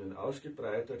Niederwerfungen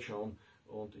ausgebreitet schon,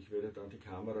 und ich werde dann die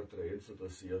Kamera drehen,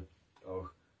 sodass ihr auch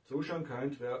zuschauen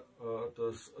könnt, wer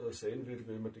das sehen will,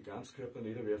 wie man die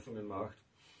Ganzkörperniederwerfungen macht.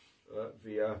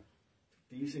 Wer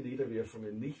diese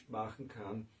Niederwerfungen nicht machen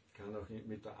kann, kann auch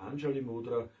mit der Anjali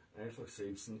Mudra einfach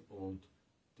sitzen und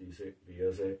diese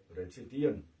Verse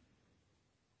rezitieren.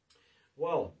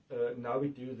 Well, now we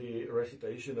do the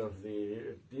recitation of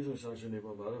the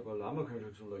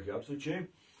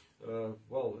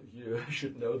well, you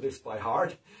should know this by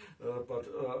heart, but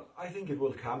I think it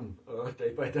will come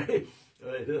day by day.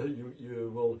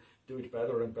 You will do it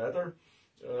better and better.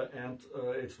 And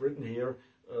it's written here,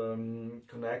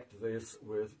 connect this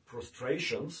with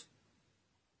prostrations.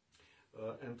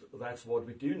 And that's what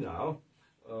we do now.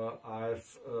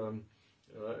 I've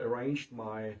arranged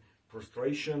my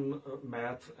prostration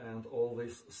mat and all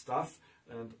this stuff,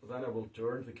 and then I will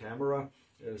turn the camera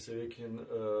so you can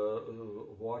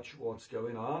watch what's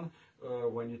going on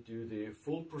when you do the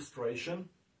full prostration.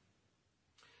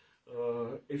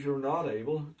 If you're not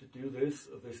able to do this,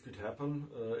 this could happen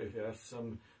if you have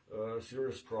some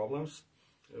serious problems,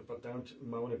 but don't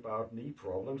moan about knee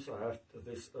problems. I have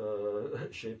this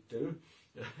shit too.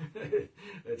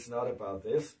 It's not about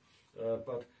this,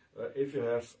 but if you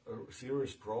have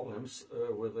serious problems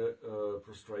with the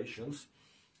prostrations,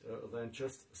 then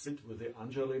just sit with the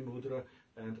Anjali Mudra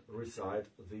and recite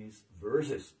these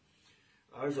verses.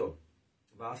 Also,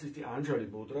 was ist die Anjali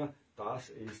Mudra? Das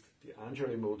ist die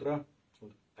Anjali Mudra,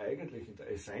 und eigentlich in der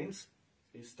Essenz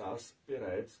ist das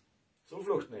bereits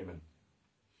Zuflucht nehmen.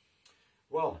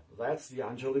 Well, that's the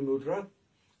Anjali Mudra,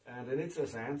 and in its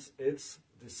essence, it's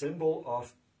the symbol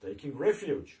of taking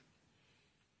refuge.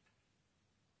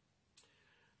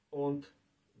 Und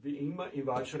wie immer im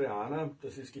Vajrayana,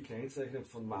 das ist gekennzeichnet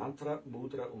von Mantra,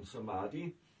 Mudra und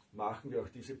Samadhi, machen wir auch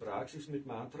diese Praxis mit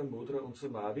Mantra, Mudra und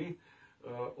Samadhi.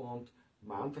 Und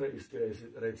Mantra ist die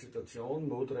Rezitation,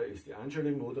 Mudra ist die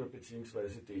Anjali Mudra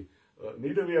bzw. die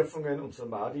Niederwerfungen und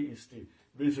Samadhi ist die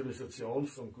Visualisation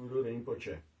von Guru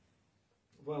Rinpoche.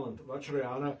 Well, and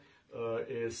Vajrayana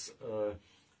is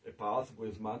a path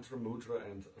with Mantra, Mudra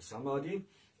and Samadhi,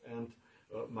 and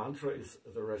Mantra is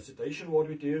the recitation what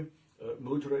we do,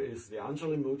 Mudra is the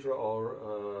Anjali Mudra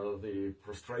or the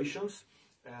prostrations,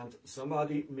 and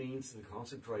Samadhi means the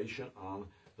concentration on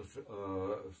the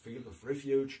field of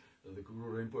refuge, the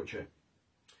Guru Rinpoche.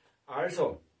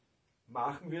 Also,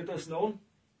 machen wir das nun.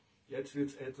 Jetzt wird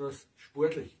es etwas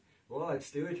sportlich. Well,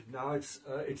 let's do it. Now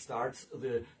it starts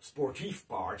the sportive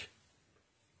part.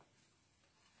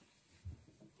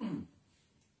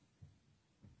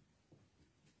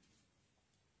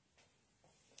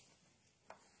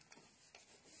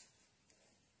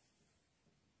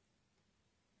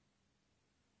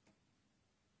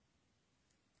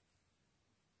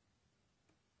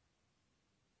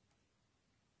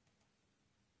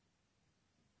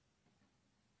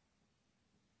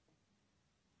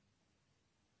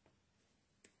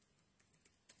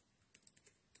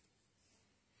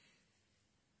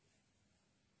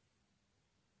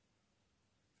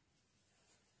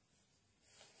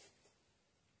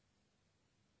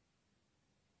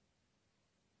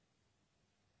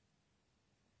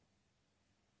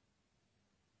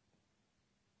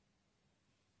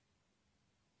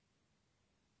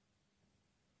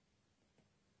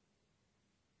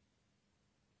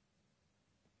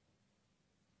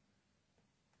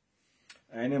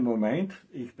 Einen Moment,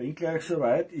 ich bin gleich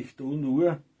soweit, ich tue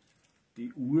nur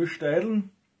die Uhr stellen.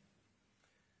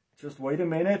 Just wait a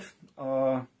minute,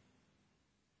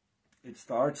 it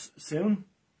starts soon.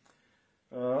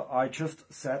 I just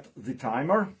set the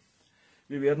timer.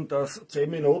 Wir werden das 10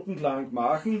 Minuten lang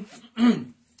machen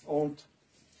und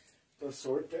das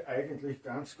sollte eigentlich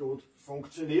ganz gut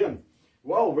funktionieren.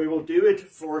 Well, we will do it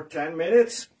for 10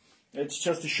 minutes. It's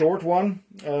just a short one,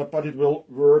 but it will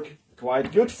work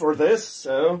quite good for this,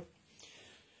 so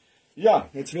ja,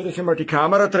 jetzt werde ich einmal die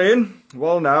Kamera drehen.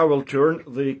 Well, now we'll turn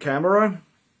the camera.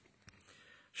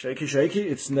 Shaky, shaky,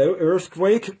 it's no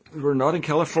earthquake. We're not in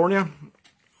California.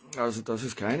 Also das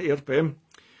ist kein Erdbeben.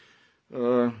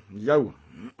 Ja.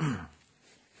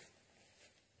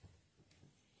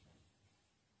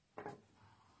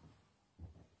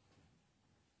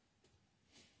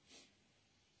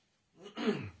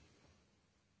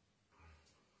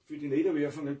 Für die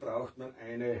Niederwerfungen braucht man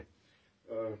eine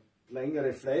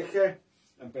längere Fläche,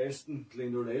 am besten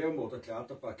Linoleum oder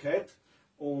glatter Parkett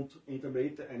und in der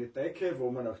Mitte eine Decke,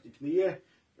 wo man auch die Knie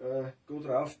gut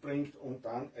raufbringt und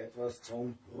dann etwas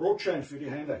zum Rutschen für die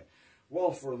Hände.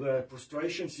 Well, for the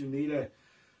prostrations you need a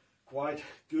quite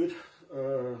good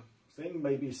thing,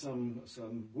 maybe some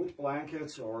wood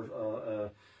blankets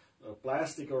or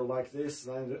plastic or like this.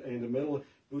 Then in the middle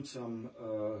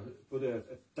put a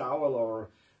towel or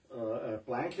a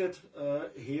blanket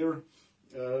here,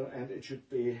 and it should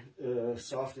be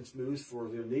soft and smooth for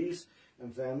the knees,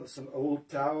 and then some old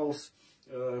towels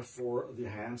for the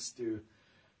hands to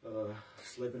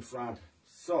slip in front.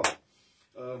 So,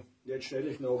 jetzt stelle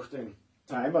ich noch den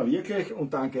Timer wirklich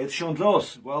und dann geht's schon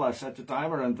los. Well, I set the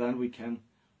timer and then we can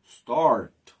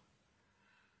start.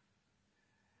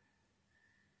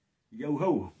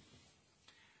 Yo-ho!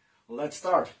 Let's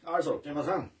start. Also, gehen wir's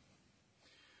an.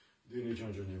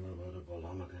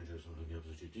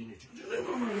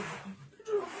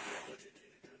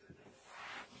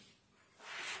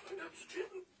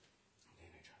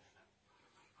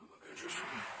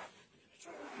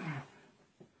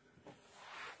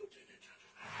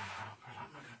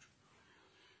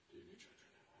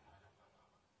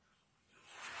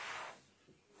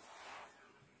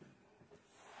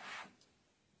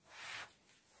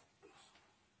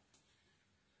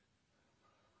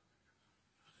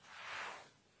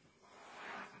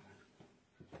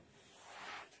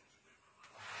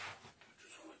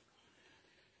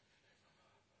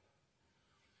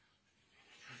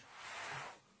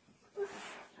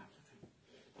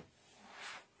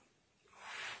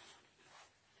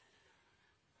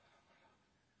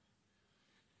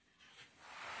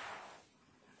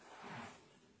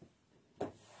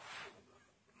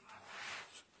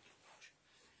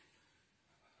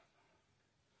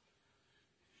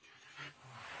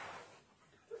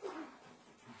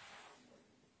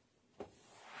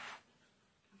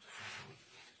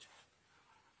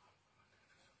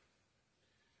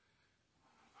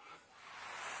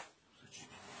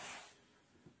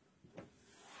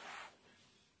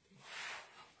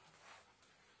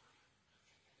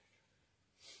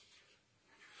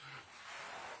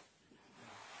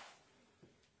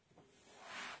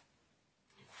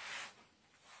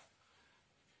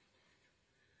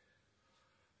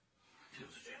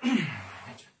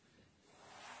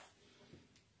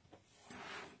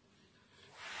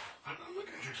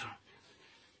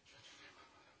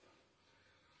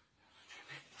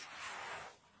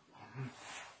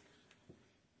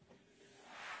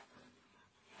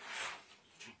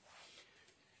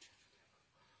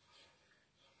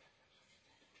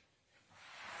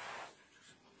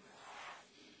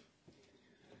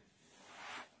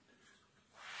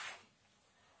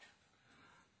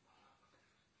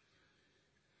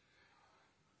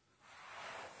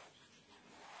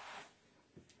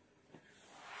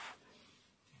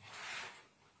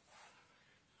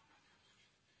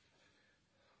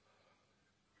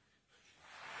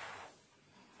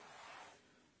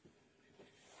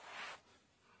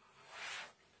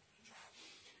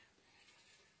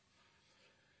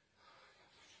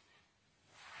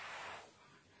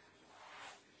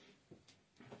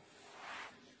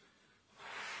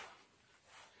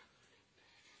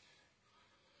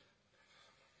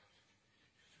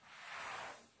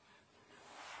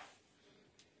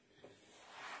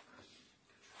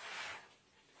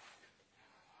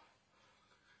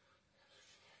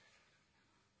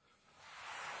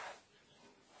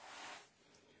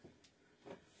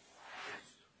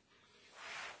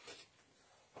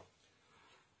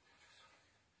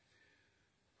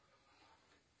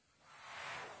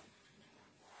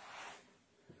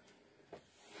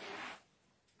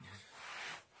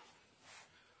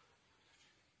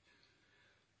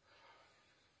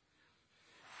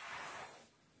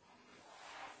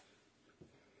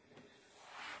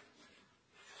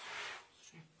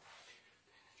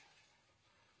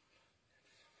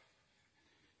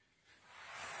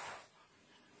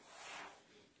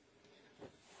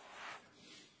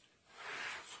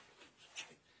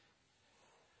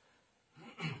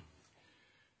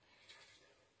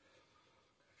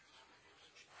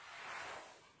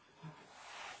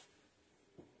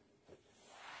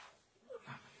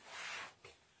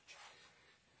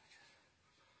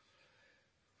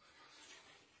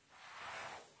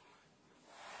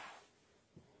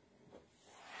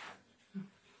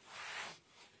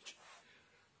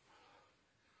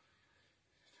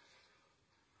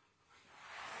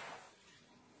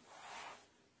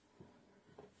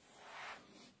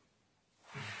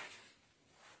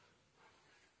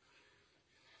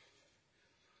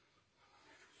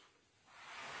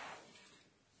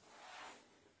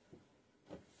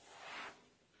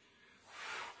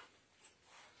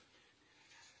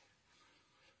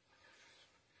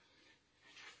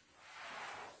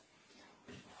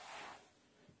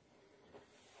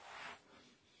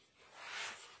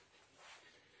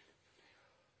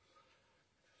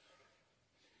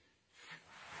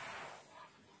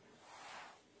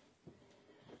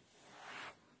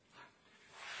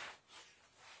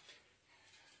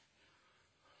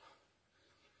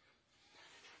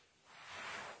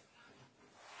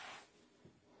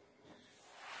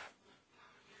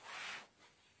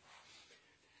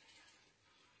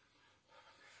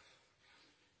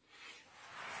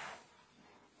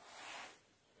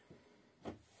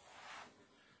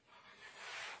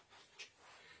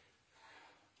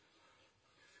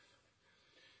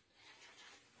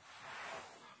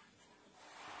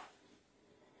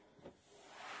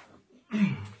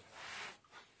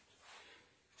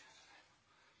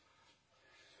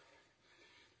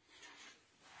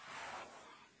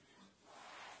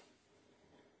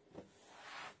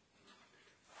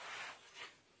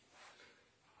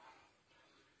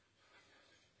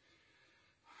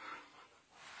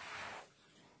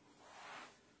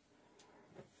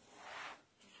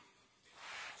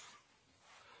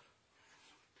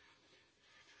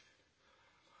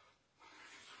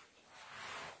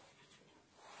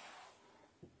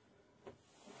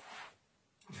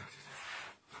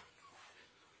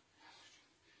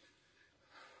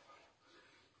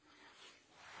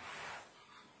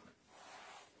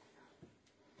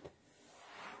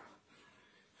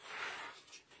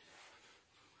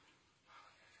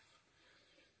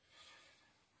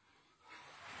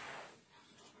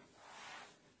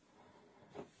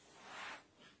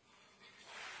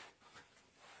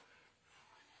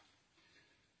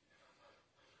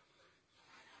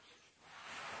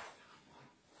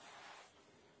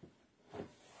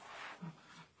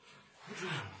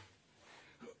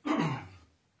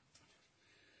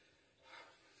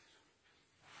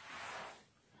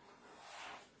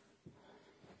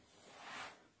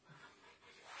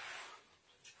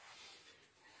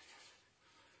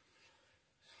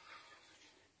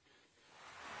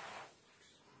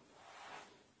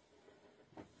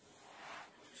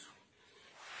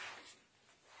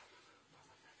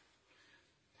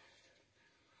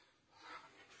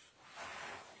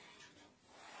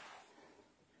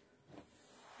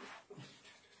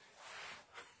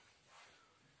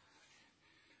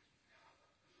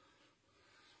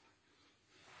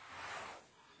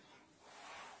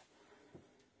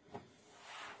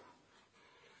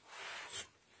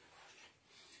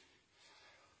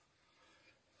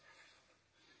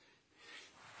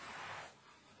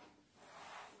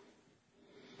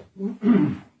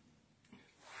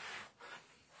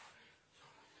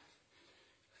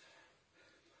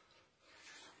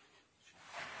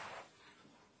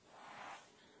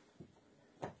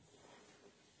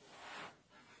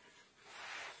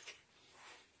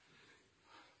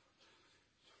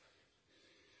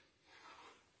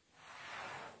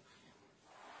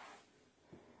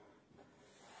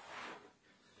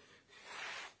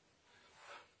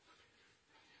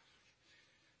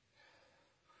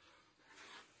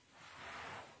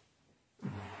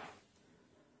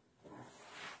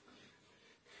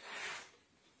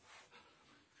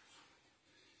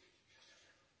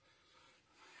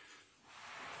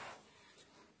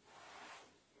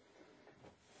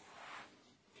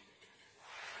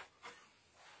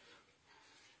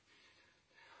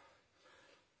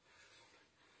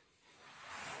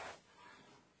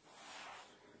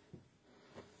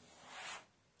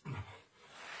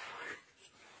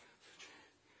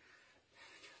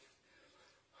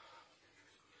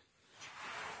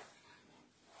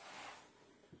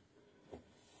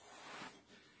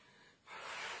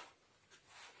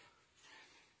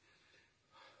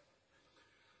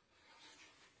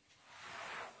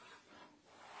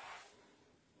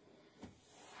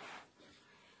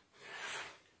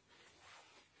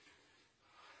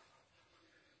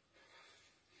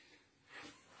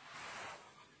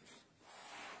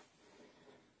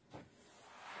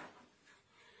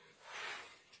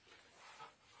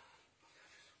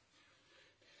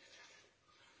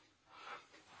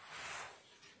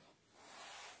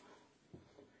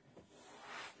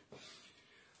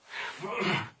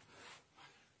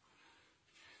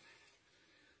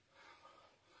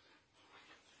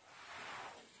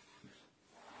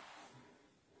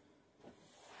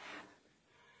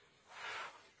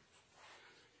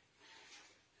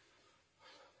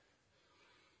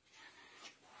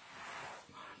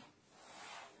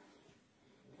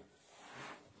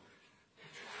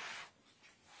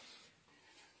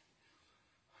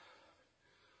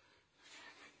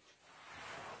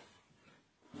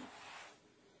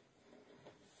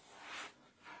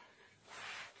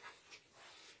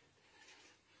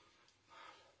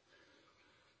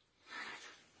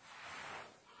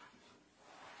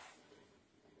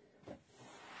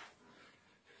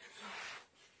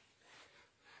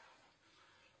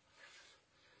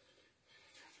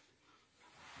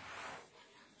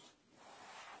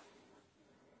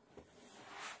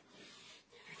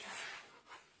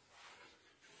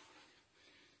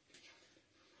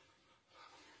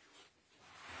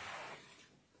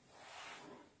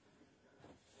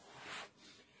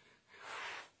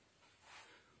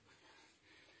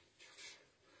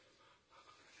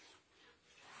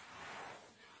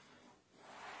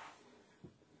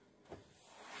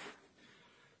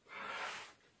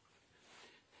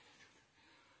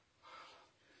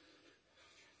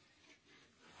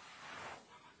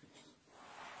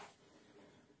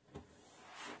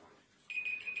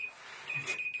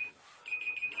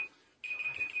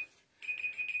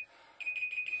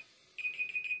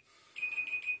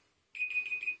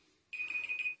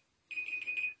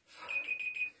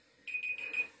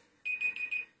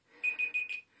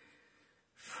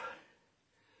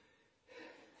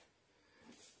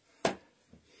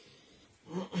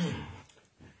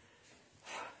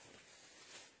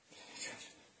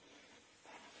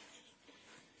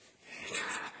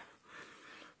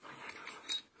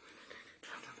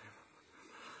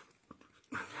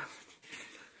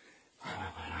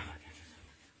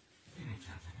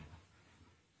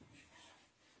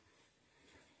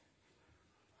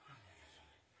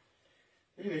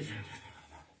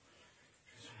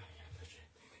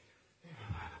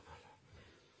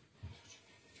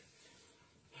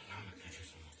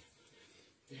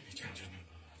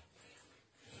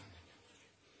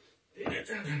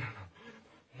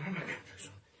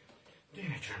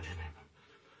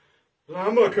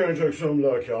 Lama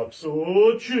Ngak'chang Ngak'chang.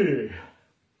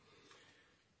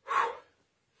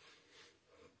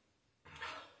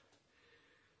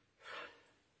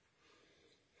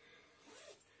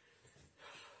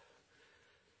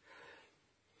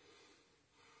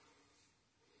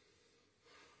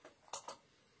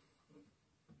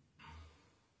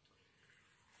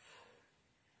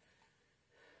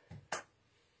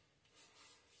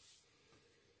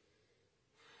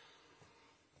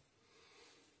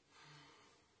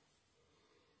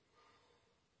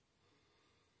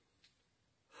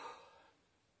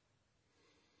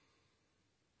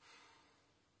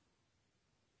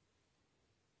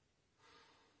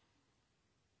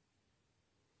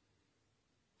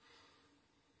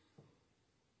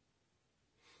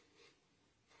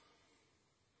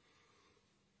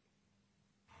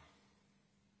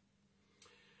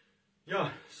 Ja,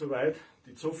 soweit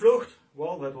die Zuflucht.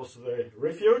 Well, that was the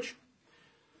refuge.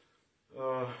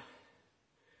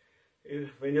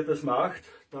 Wenn ihr das macht,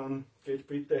 dann geht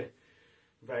bitte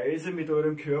weise mit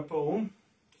eurem Körper um.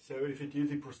 So if you do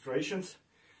the prostrations,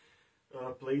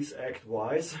 please act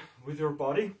wise with your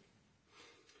body.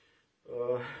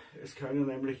 Es können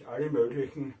nämlich alle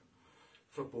möglichen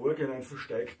verborgenen,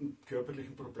 versteckten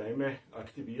körperlichen Probleme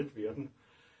aktiviert werden.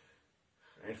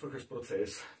 Einfach als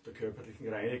Prozess der körperlichen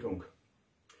Reinigung.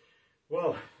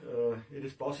 Well, it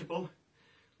is possible,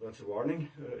 that's a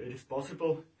warning, it is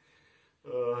possible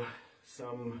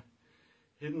some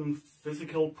hidden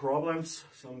physical problems,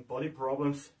 some body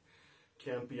problems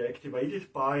can be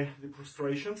activated by the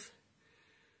prostrations.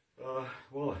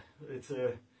 Well, it's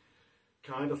a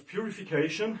kind of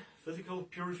purification, physical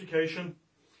purification,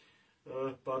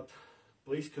 but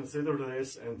please consider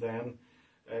this and then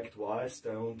act wise,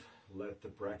 don't let the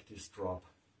practice drop.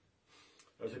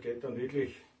 Also geht dann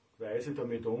wirklich weise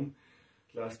damit um,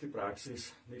 lasst die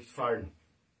Praxis nicht fallen.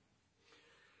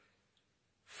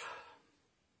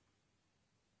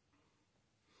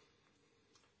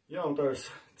 Ja, und als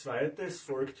zweites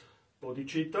folgt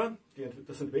Bodhicitta,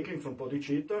 das Entwickeln von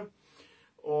Bodhicitta.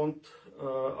 Und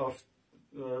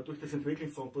durch das Entwickeln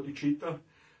von Bodhicitta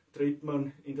tritt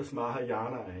man in das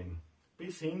Mahayana ein.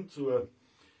 Bis hin zu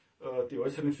die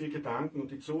äußeren 4 Gedanken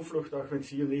und die Zuflucht, auch wenn es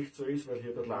hier nicht so ist, weil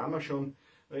hier der Lama schon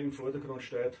im Vordergrund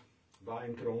steht, war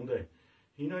im Grunde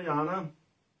Hinayana.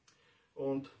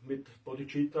 Und mit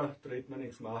Bodhicitta tritt man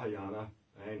ins Mahayana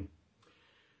ein.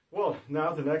 Well,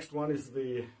 now the next one is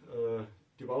the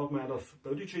development of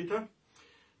Bodhicitta.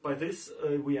 By this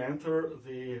we enter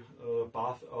the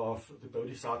path of the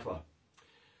Bodhisattva.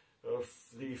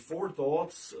 The 4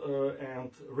 thoughts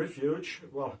and refuge,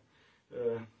 well,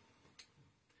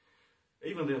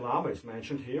 even the Lama is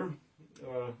mentioned here.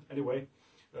 Anyway,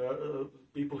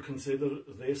 people consider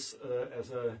this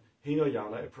as a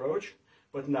Hinayana approach,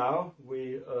 but now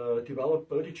we develop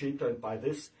Bodhicitta, and by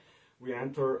this we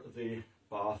enter the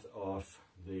path of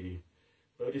the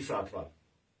Bodhisattva.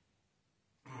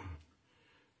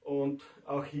 Und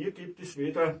auch hier gibt es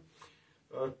wieder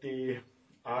die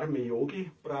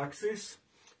Arme-Yogi-Praxis,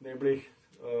 nämlich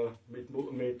mit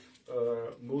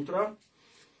Mudra.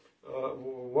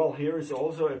 Well, here is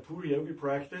also a pure yogi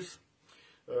practice,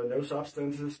 no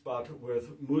substances, but with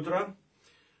Mudra.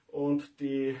 Und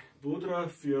die Mudra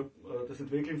für das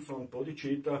Entwickeln von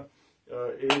Bodhicitta,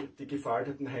 die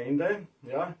gefalteten Hände,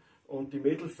 ja, und die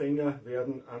Mittelfinger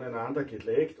werden aneinander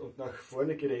gelegt und nach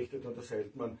vorne gerichtet, und das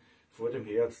hält man vor dem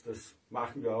Herz. Das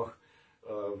machen wir auch,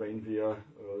 wenn wir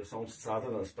sonst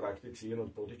Sadhanas praktizieren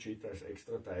und Bodhicitta als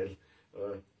extra Teil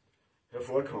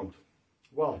hervorkommt.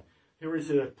 Well, here is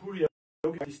a Puri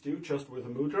Yoga still just with the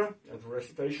mudra and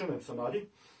recitation and samadhi.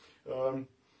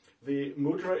 The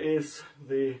mudra is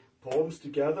the palms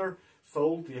together,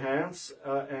 fold the hands,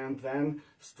 and then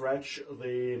stretch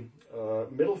the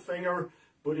middle finger,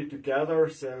 put it together,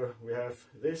 so we have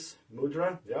this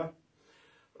mudra, yeah,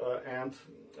 and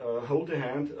hold the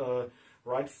hand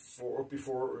right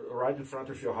in front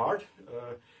of your heart.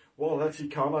 Well, that's a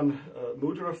common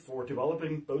mudra for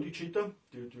developing bodhicitta,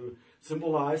 to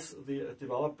symbolize the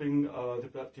development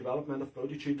of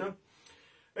bodhicitta.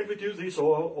 And we do this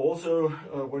also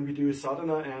when we do a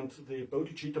sadhana, and the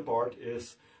bodhicitta part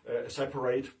is a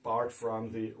separate part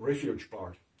from the refuge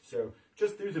part. So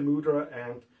just do the mudra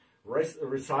and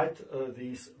recite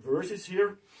these verses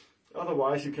here.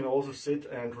 Otherwise, you can also sit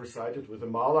and recite it with a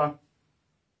mala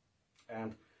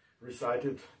and recite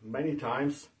it many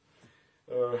times,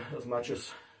 as much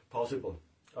as possible.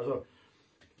 Also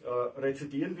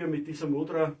rezitieren wir mit dieser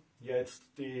Mudra jetzt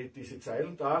diese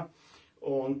Zeilen da,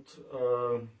 und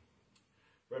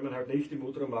wenn man halt nicht die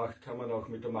Mudra macht, kann man auch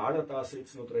mit der Mala da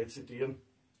sitzen und rezitieren,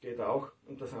 geht auch,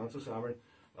 um das anzusammeln,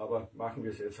 aber machen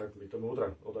wir es jetzt halt mit der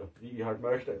Mudra, oder wie ihr halt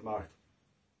möchtet, macht.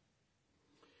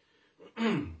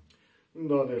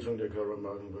 Dani sunde karma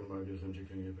madam karma ke sanchi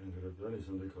kenge pendere, dani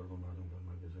sunde karma madam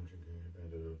karma ke sanchi kenge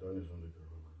pendere, dani sunde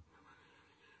karma madam.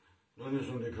 Dani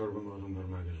sunde karma madam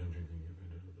karma ke sanchi kenge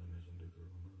pendere, dani sunde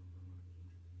karma madam karma ke sanchi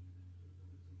kenge pendere.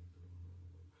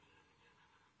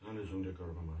 Dani sunde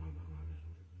karma madam karma ke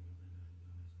sanchi kenge pendere.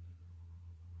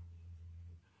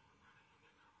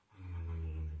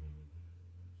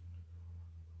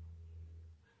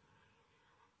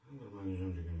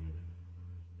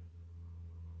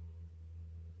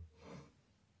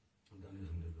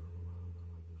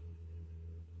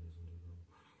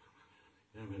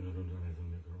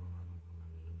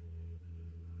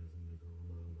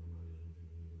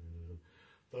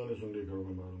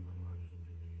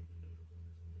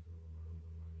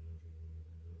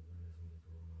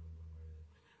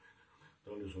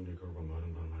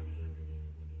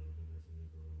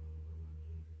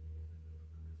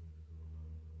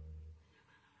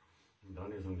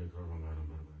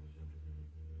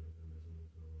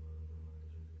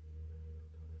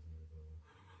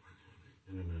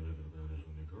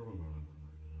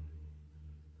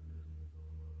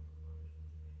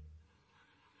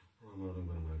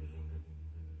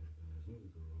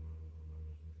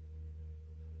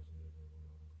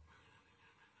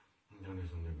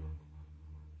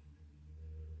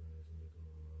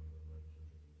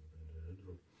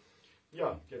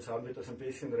 Ja, jetzt haben wir das ein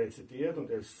bisschen rezitiert und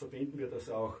jetzt verbinden wir das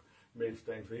auch mit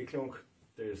der Entwicklung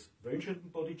des wünschenden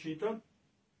Bodhicitta.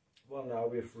 Well, now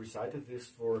we've recited this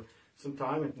for some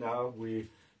time and now we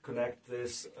connect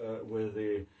this with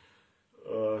the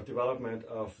development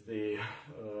of the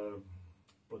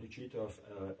Bodhicitta of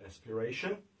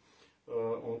Aspiration.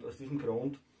 Und aus diesem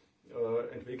Grund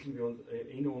entwickeln wir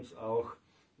in uns auch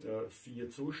 4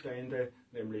 Zustände,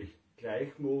 nämlich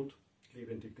Gleichmut,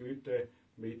 liebende Güte,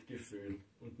 Mitgefühl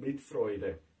und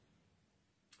Mitfreude.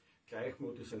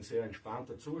 Gleichmut ist ein sehr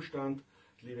entspannter Zustand.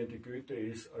 Liebende Güte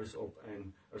ist, als ob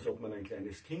man ein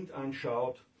kleines Kind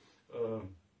anschaut.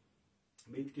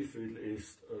 Mitgefühl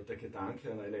ist der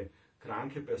Gedanke an eine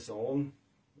kranke Person,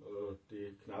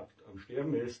 die knapp am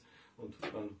Sterben ist und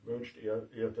man wünscht ihr,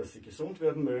 dass sie gesund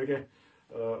werden möge.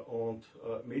 Und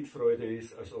Mitfreude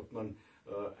ist, als ob man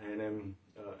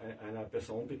einer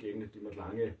Person begegnet, die man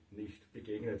lange nicht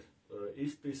begegnet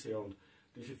ist bisher, und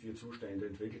diese 4 Zustände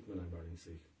entwickelt man einmal in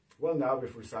sich. Well, now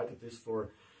we've recited this for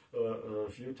a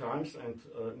few times and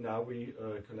now we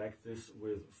connect this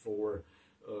with 4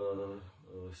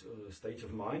 states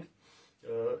of mind.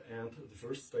 And the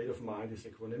first state of mind is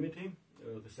equanimity,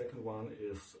 the second one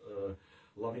is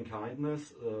loving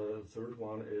kindness, the third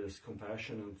one is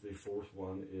compassion, and the fourth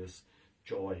one is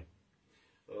joy.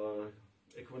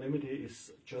 Equanimity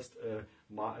is just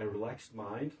a relaxed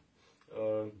mind.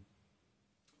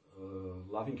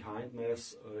 Loving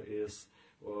kindness is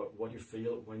what you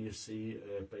feel when you see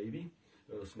a baby,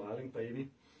 a smiling baby.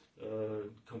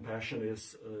 Compassion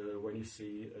is when you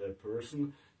see a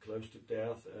person close to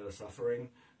death, suffering,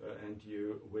 and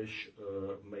you wish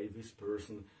may this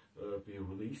person be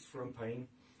released from pain.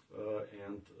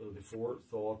 And the fourth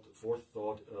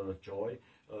thought, joy,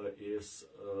 is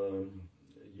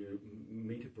you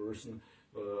meet a person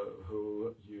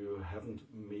who you haven't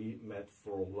met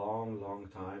for a long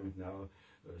time, now,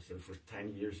 so for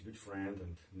 10 years, good friend,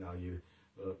 and now you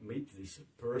meet this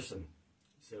person.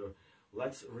 So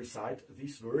let's recite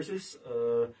these verses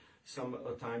some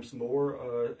times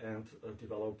more and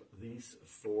develop these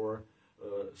 4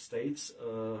 states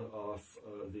of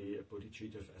the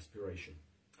Bodhicitta of Aspiration.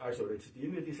 Also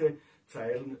rezitieren wir diese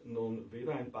Zeilen nun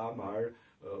wieder ein paar Mal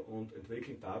und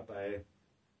entwickeln dabei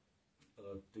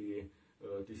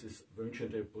dieses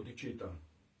wünschende Bodhicitta.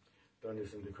 Dann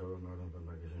ist in die Körpermagen,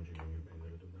 dann ist in die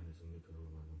Körpermagen, dann ist in die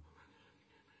Körpermagen,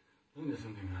 dann ist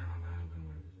in die Körpermagen,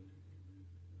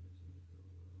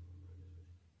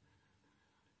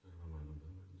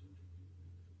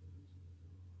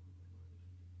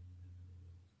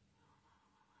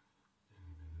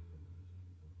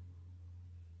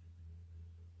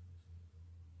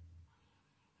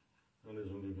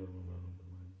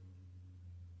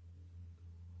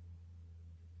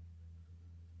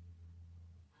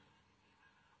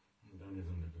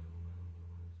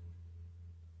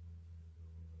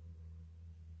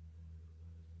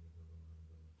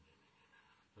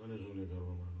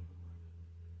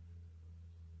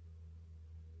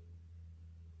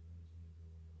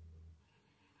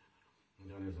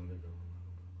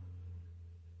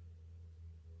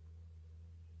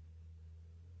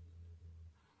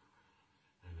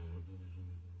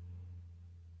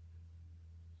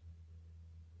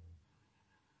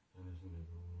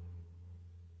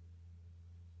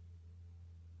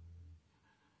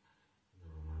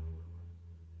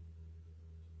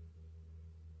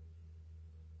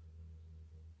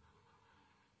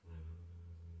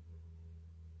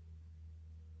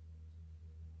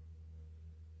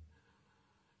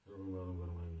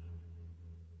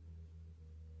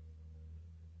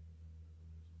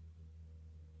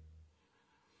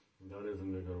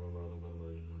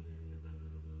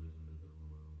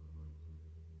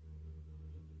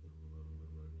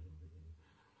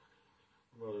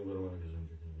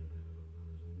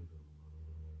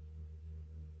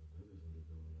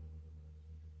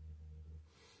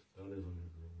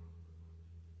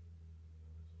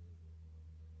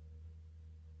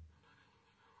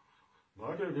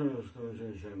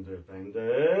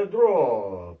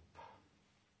 Drop.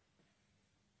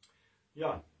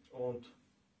 Ja, und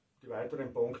die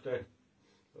weiteren Punkte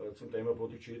zum Thema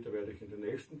Bodhicitta werde ich in den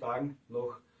nächsten Tagen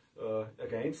noch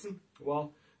ergänzen. Well,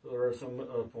 there are some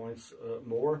points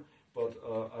more, but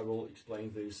I will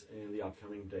explain this in the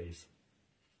upcoming days.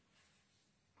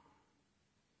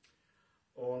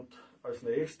 Und als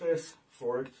nächstes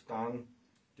folgt dann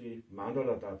die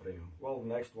Mandala-Darbringung. Well, the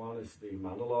next one is the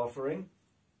Mandala offering.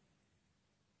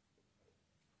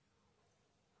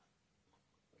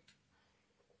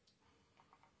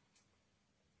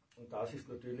 Und das ist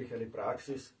natürlich eine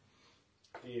Praxis,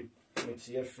 die mit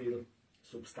sehr viel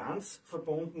Substanz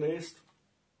verbunden ist.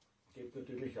 Es gibt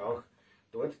natürlich auch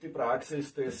dort die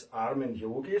Praxis des armen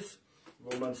Yogis,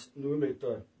 wo man es nur mit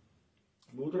der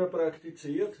Mudra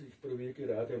praktiziert. Ich probiere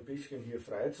gerade ein bisschen hier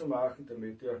frei zu machen,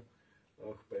 damit ihr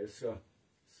auch besser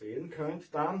sehen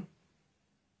könnt dann.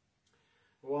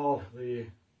 Well,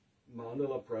 the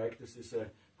Mandala practice is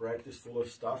a practice full of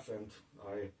stuff, and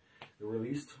I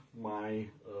released my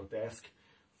desk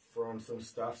from some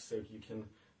stuff so you can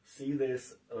see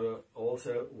this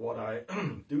also what I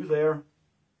do there.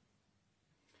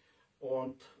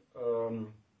 Und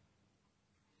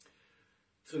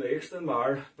zunächst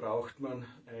einmal braucht man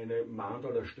eine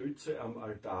Mandala-Stütze am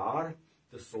Altar.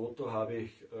 Das Foto habe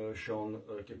ich schon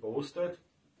gepostet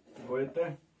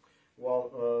heute.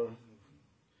 Well,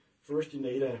 first you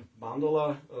need a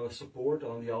mandala support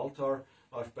on the altar.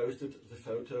 I've posted the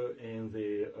photo in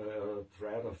the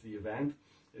thread of the event.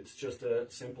 It's just a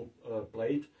simple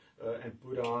plate and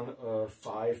put on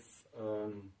 5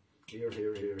 here,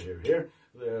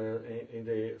 in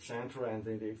the center and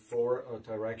in the 4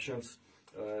 directions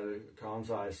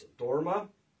Kansai's Dorma.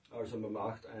 Also man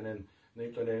macht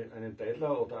nimmt einen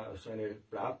Teller oder so eine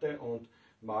Platte und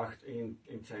macht im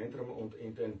Zentrum und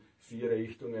in den 4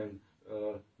 Richtungen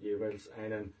jeweils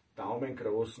einen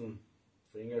daumengroßen,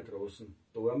 fingergroßen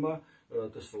Dorma.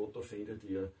 Das Foto findet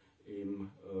ihr in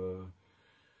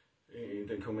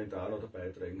den Kommentaren oder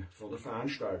Beiträgen von der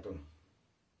Veranstaltung.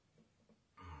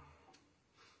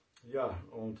 Ja,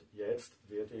 und jetzt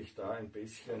werde ich da ein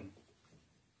bisschen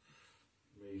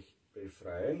mich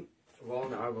befreien. Well,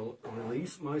 now I will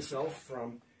release myself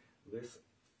from this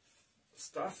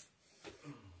stuff.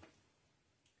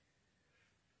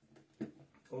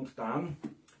 Und dann,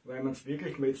 wenn man es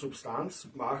wirklich mit Substanz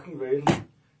machen will,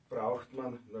 braucht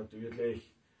man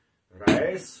natürlich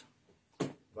Reis,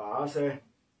 Vase,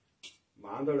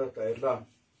 Mandala-Teller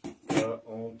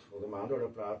oder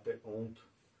Mandala-Platte und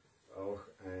auch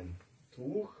ein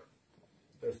Tuch,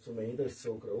 das zumindest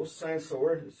so groß sein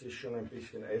soll. Es ist schon ein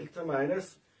bisschen älter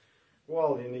meines.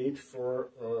 Well, you need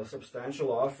for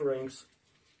substantial offerings,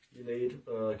 you need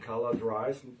colored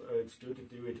rice. It's good to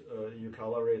do it, you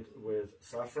color it with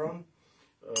saffron.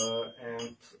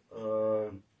 And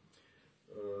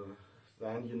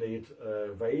then you need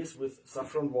a vase with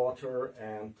saffron water,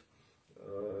 and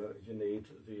you need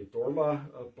the Dorma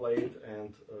plate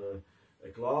and a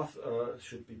cloth.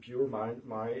 Should be pure. My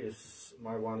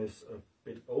one is a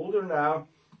bit older now,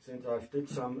 since I've did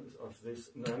some of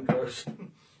this Ngondros,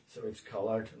 so it's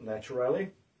colored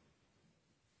naturally.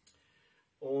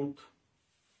 Und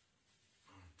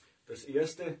das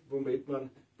erste, womit man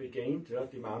beginnt, ja,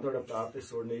 die Mandala-Platte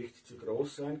soll nicht zu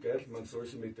groß sein, gell? Man soll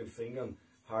sie mit den Fingern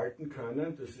halten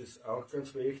können, das ist auch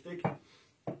ganz wichtig.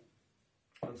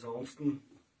 Ansonsten,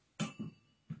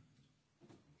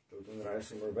 den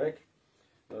reißen wir weg.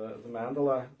 The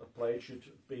mandala plate should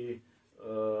be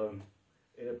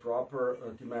in a proper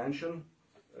dimension.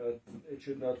 It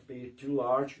should not be too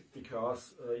large,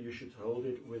 because you should hold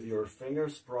it with your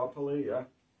fingers properly. Yeah.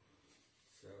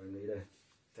 So I need a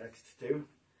text too.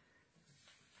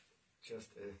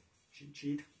 Just a cheat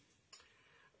sheet.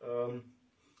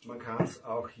 Man kann es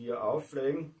auch hier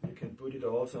auflegen. You can put it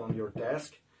also on your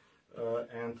desk.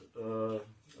 Und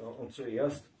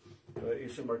zuerst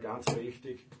ist einmal ganz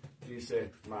wichtig,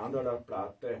 diese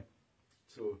Mandala-Platte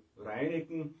zu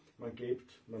reinigen. Man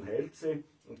hält sie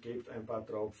und gibt ein paar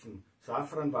Tropfen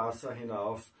Safranwasser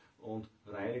hinauf und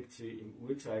reinigt sie im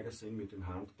Uhrzeigersinn mit dem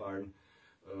Handballen,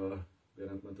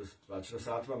 während man das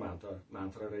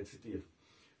Vajrasattva-Mantra rezitiert.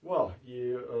 Well,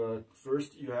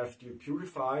 first you have to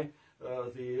purify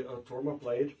the Torma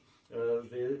plate,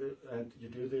 and you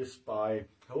do this by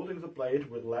holding the plate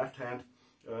with left hand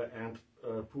and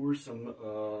pour some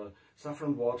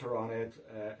saffron water on it,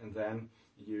 and then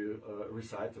you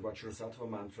recite the Vajrasattva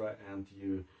mantra, and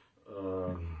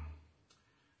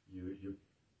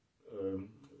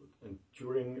and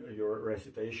during your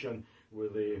recitation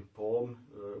with the palm,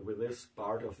 with this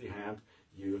part of the hand,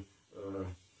 you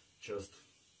just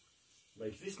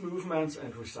make these movements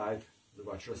and recite the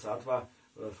Vajrasattva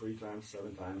 3 times,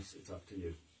 7 times, it's up to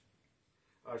you.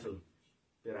 Also,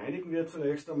 bereinigen wir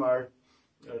zunächst einmal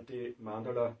die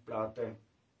Mandala-Platte.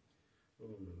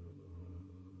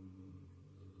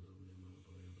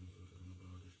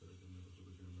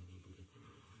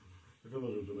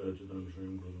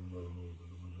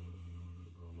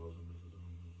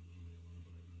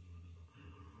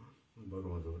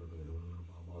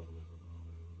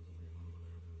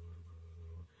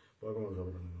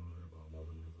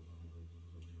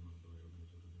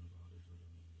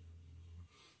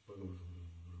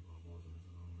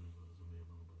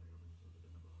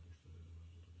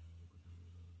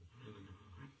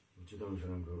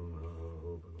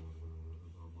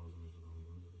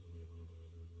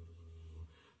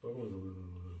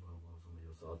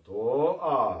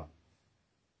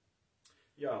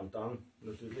 Ja, und dann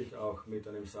natürlich auch mit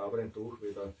einem sauberen Tuch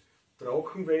wieder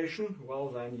trocken waschen.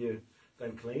 Well,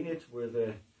 then clean it with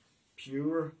a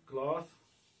pure cloth.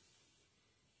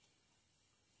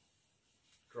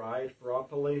 Dry it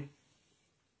properly.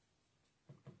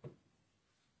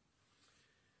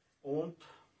 And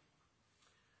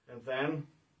then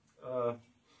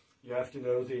you have to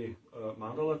know the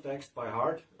mandala text by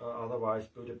heart, otherwise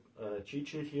put a cheat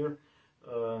sheet here.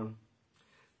 And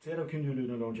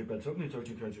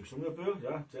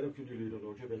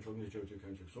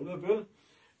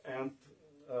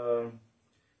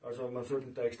also man soll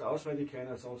den Text auswendig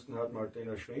kennen, ansonsten hat man halt den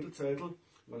als Schwindelzettel.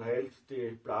 Man hält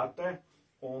die Platte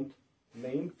und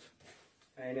nimmt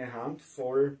eine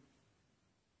Handvoll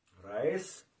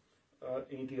Reis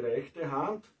in die rechte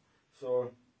Hand,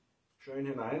 so schön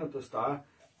hinein, und dass da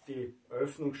die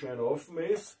Öffnung schön offen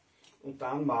ist, und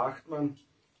dann macht man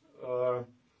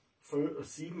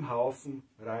 7 Haufen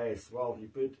Reis. Well, you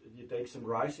take some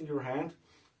rice in your hand,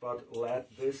 but let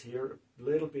this here a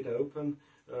little bit open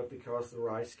because the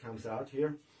rice comes out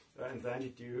here, and then you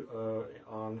do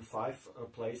on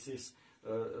 5 places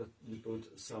you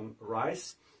put some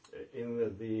rice in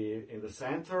the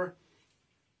center,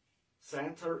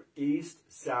 east,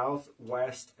 south,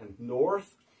 west, and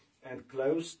north, and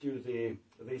close to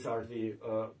these are the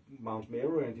Mount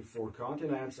Meru and the 4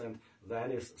 continents, and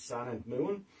then is sun and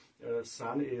moon.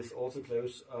 Sun is also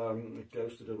close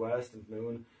to the west, and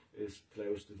moon is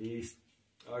close to the east.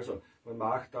 Also, man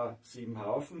macht da 7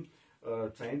 Haufen,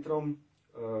 Zentrum,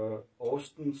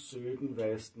 Osten, Süden,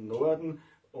 Westen, Norden,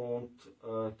 und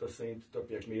das sind der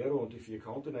Berg Meru und die 4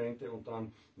 Kontinente, und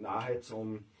dann nahe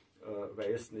zum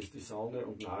Westen ist die Sonne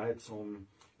und nahe zum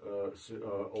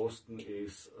Osten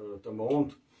ist der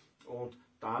Mond. Und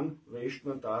dann wäscht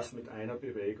man das mit einer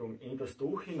Bewegung in das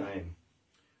Tuch hinein.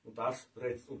 Und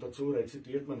dazu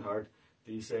rezitiert man halt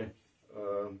diese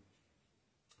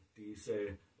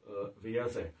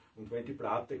Verse. Und wenn die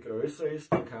Platte größer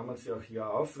ist, dann kann man sie auch hier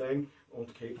auflegen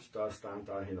und kippt das dann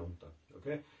da hinunter.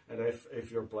 Okay? And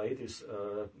if your plate is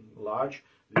large,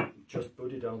 just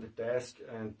put it on the desk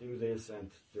and do this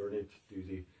and turn it to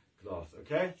the cloth.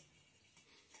 Okay?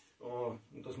 Und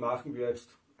das machen wir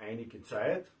jetzt einige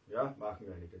Zeit. Ja, machen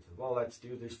wir einige Zeit. Well, let's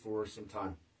do this for some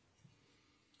time.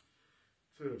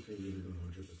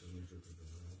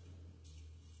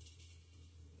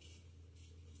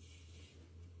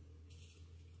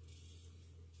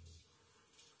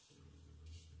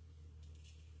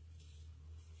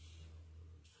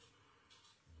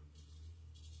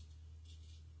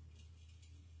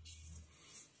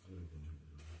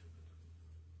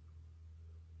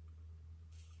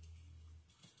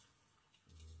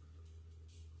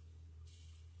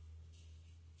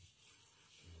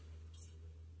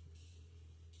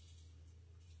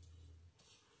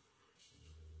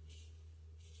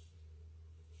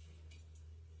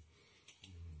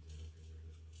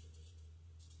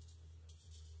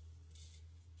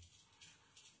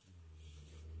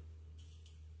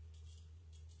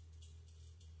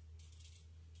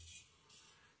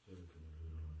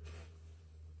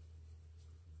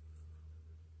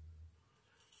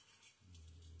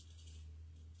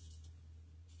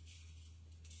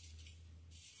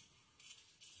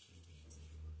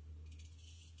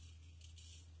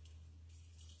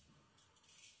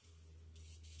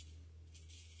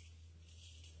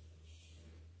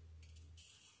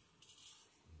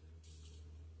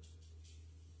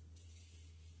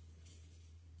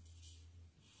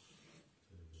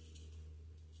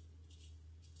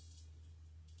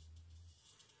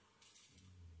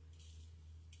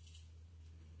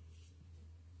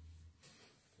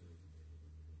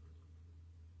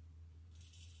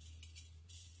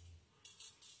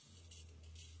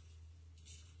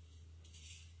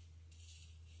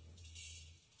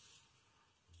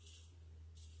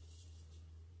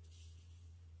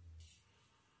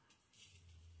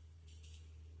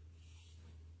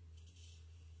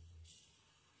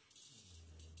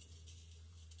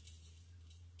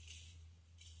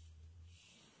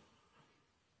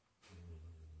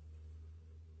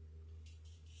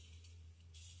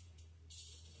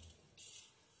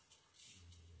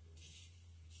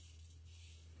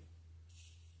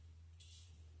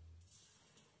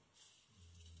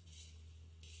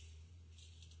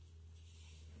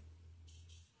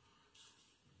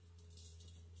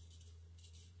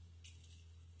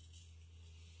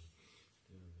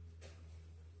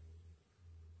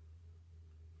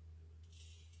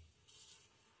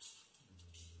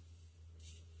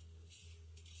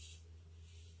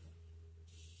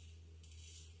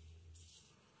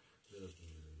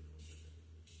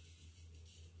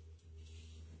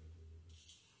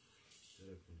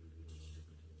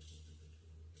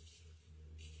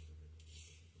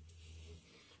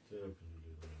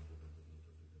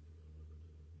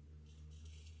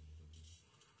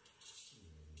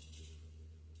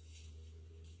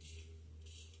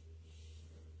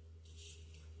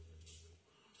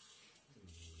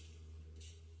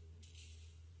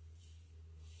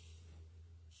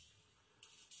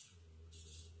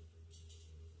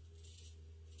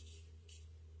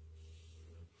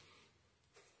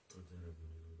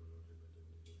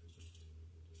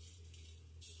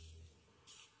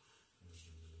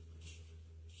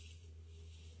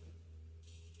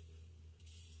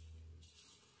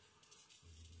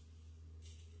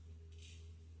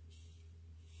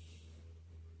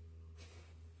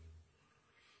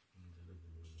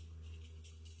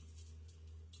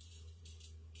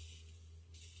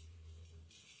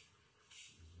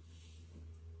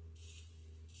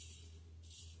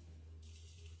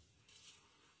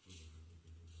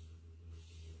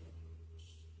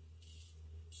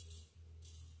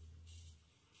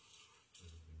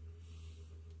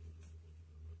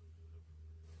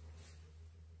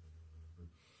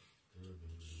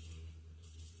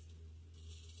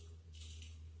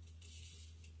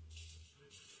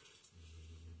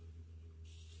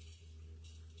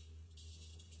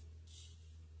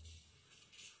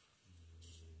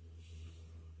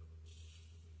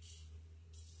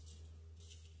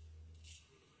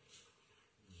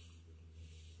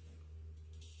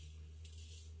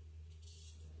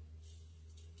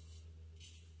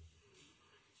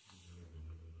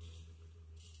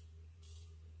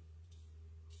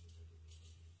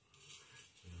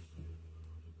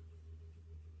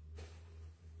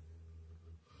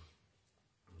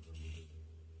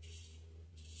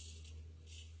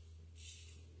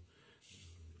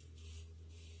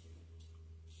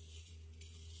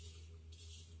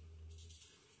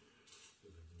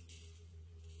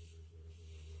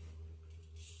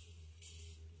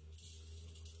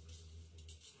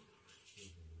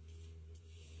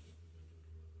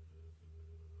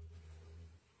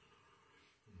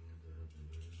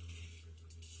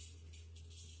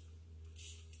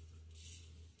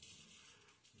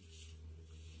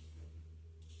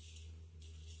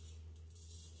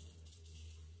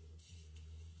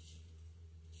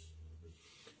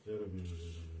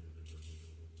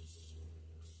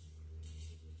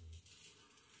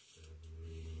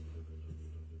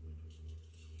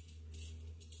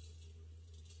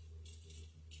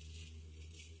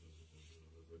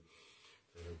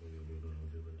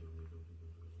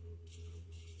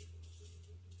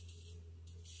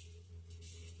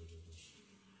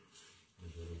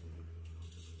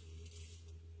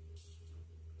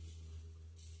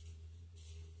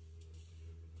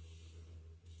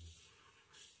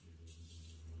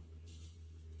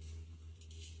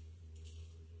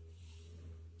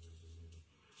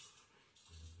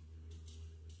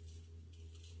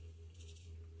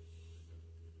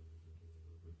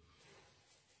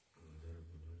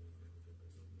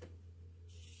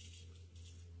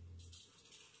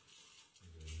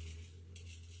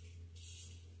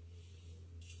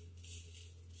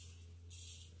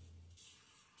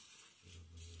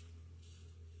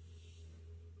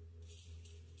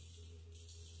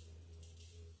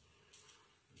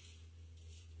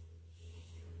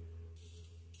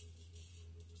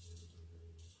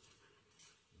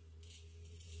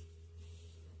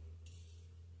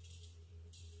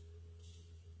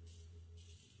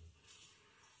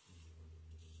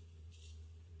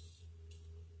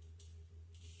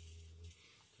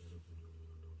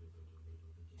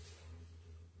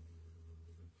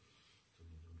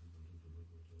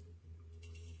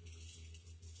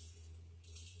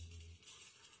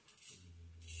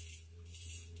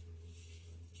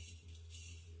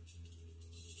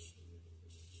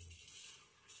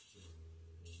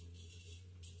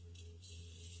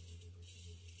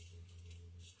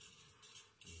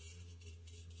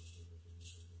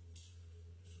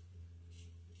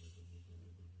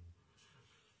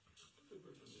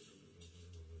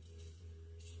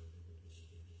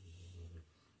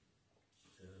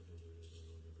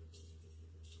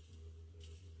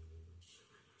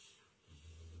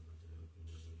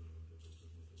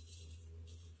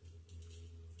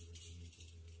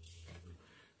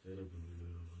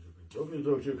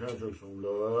 Çok çok çok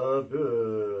somlabe.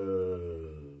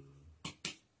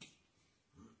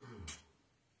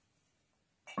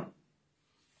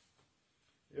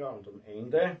 Ja, und am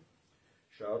Ende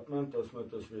schaut man, dass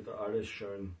man das wieder alles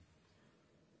schön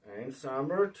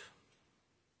einsammelt.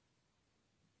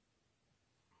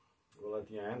 Well, at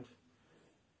the end,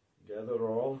 gather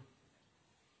all.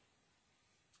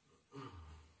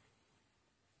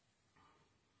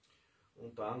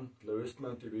 Und dann löst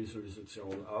man die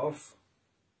Visualisation auf.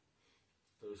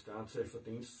 Das ganze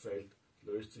Verdienstfeld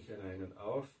löst sich in einen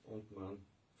auf und man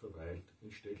verweilt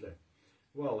in Stille.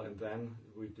 Well, and then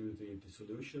we do the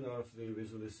dissolution of the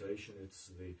visualization.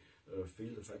 It's the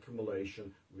field of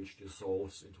accumulation which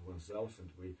dissolves into oneself,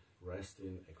 and we rest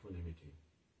in equanimity.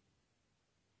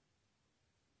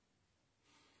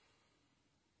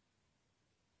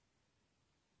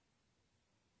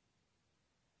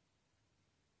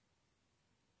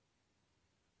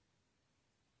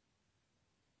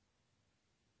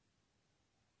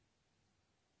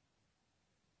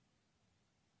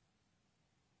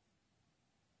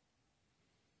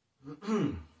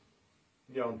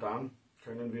 Ja, und dann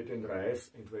können wir den Reis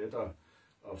entweder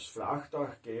aufs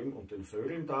Flachdach geben und den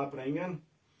Vögeln darbringen,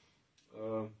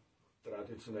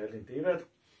 traditionell in Tibet,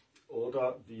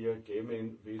 oder wir geben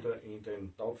ihn wieder in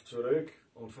den Topf zurück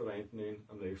und verwenden ihn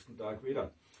am nächsten Tag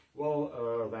wieder.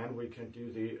 Well, then we can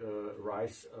do the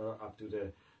rice up to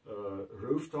the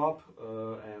rooftop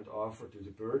and offer to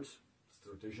the birds. It's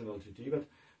traditional to Tibet,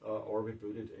 or we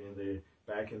put it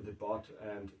back in the pot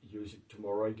and use it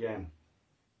tomorrow again.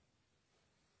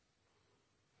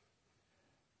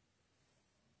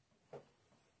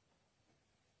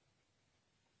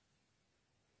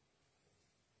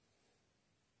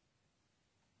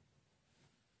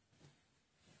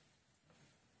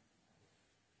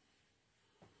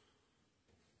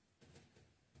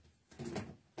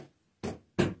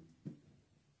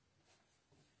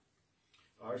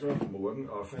 Also morgen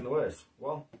auf ein neues.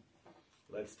 Well,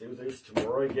 let's do this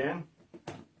tomorrow again.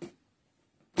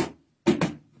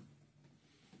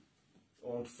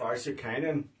 Und falls ihr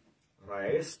keinen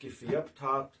Reis gefärbt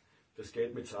habt, das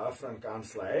geht mit Safran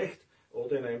ganz leicht,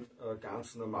 oder in einem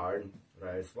ganz normalen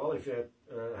Reis. Well, if you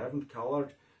haven't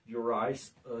colored your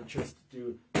rice, just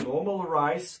do normal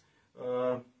rice,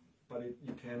 but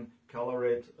you can color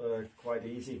it quite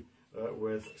easy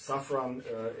with saffron.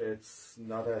 It's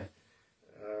not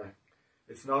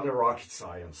a rocket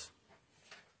science.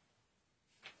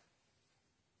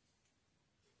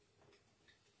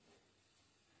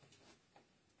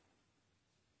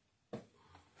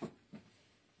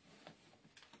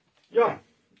 Ja,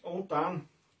 und dann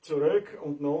zurück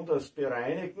und nun das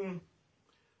Bereinigen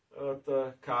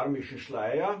der karmischen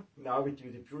Schleier. Now we do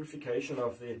the purification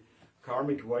of the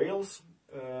karmic veils.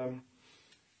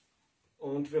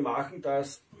 Und wir machen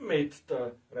das mit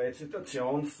der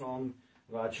Rezitation von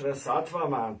Vajrasattva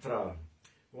Mantra.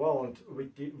 Well, and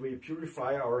we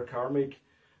purify our karmic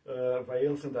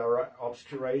veils and our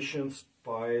obscurations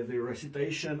by the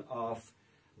recitation of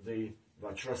the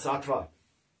Vajrasattva,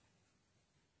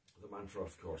 the mantra,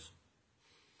 of course.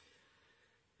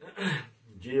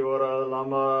 Jivara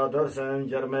lama darsan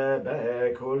jarme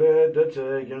be kule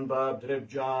dutse gyunbab drip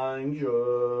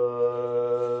jangjur.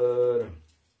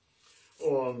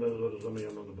 Und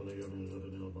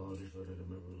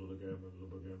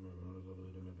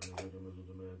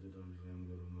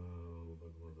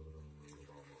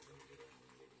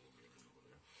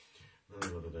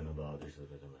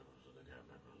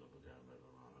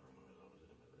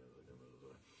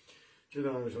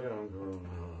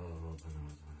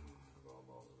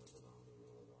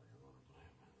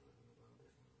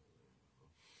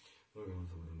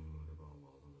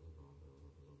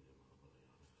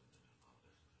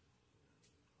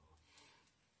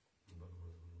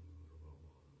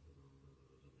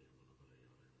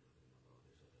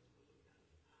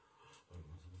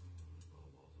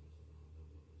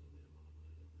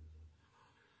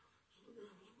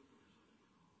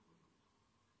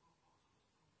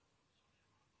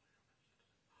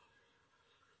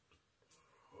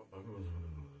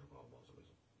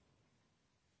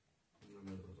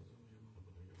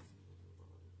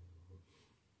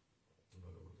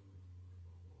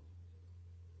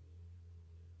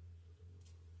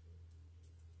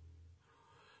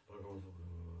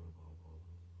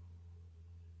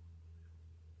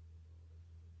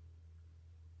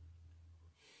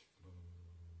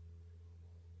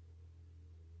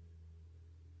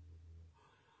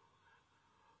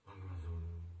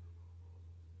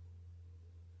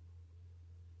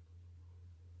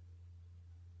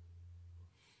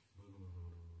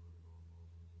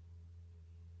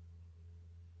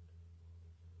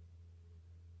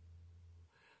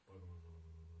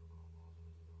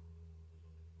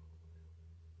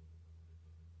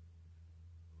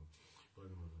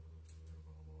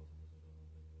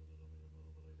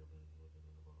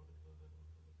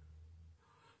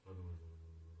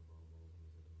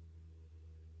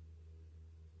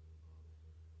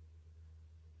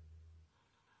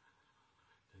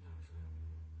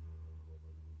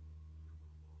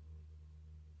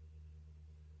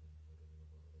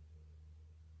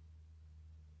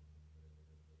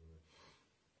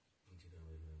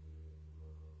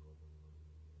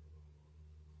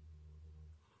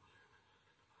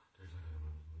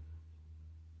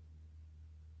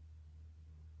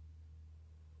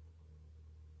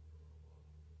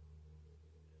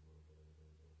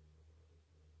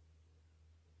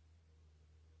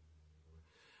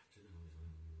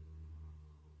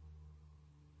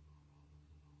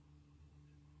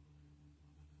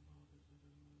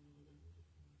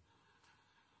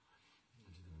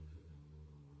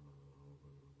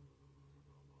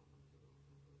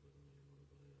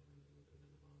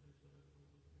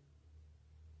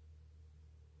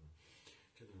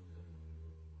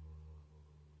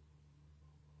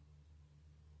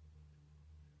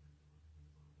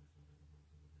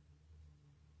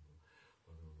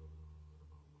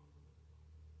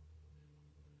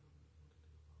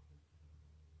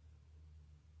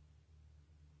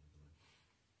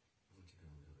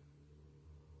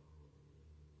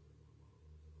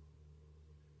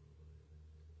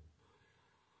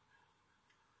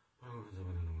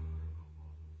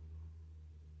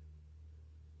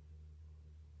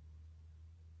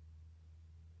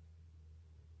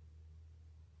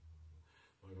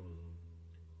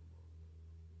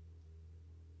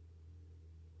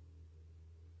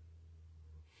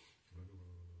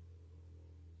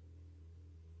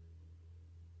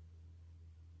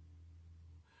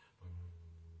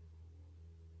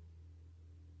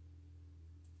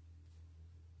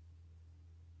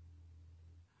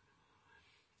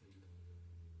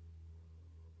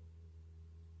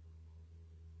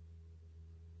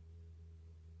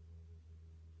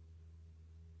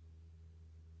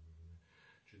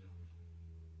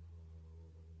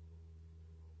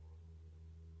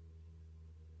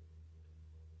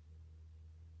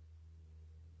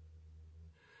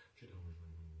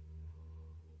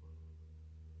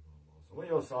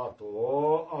Samayo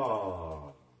Sato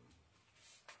A.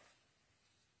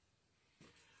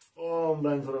 Om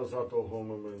Benzro Sato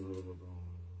Hom Benzro Sato.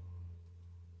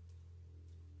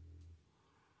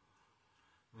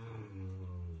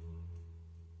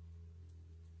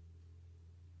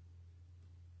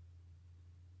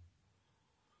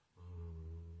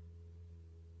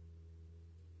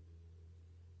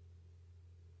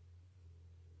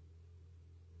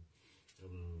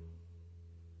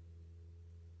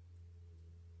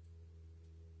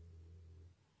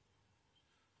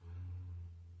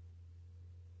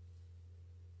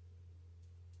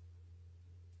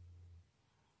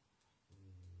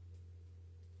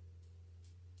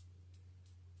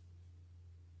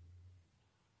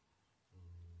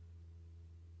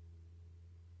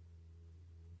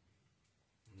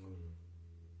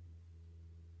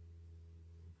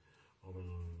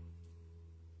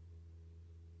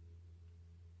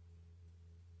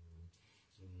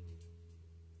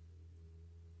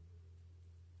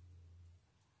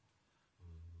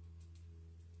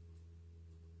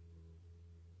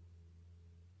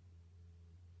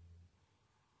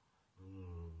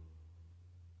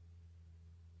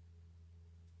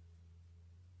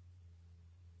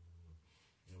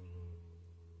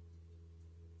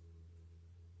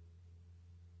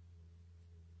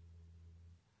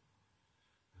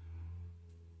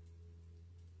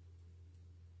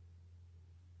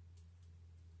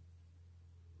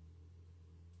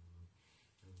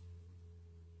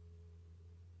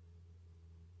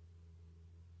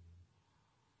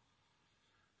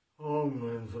 Om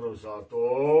Benzro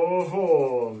Sato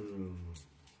Hom.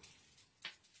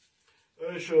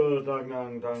 Esho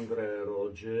Dagnang Dangre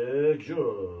Roje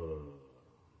Gjo.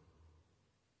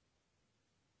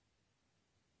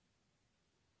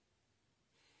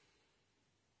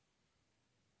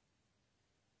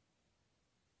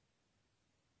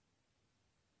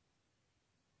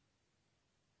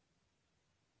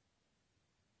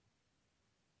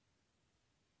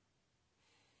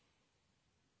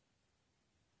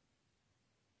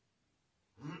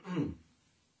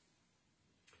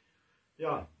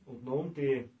 Ja, und nun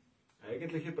die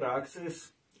eigentliche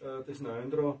Praxis des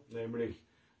Ngondro, nämlich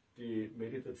die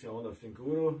Meditation auf den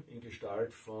Guru in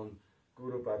Gestalt von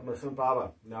Guru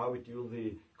Padmasambhava. Now we do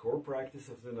the core practice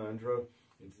of the Ngondro.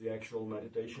 It's the actual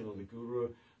meditation on the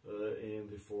Guru in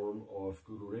the form of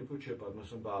Guru Rinpoche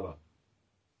Padmasambhava.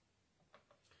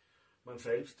 Man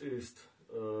selbst ist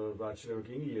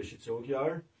Vajrayogini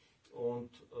Yeshitsogyal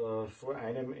und vor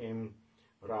einem im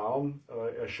Raum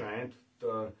erscheint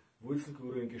der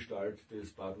Wurzelguru in Gestalt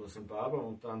des Padmasambhava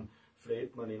und dann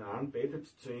fleht man ihn an, betet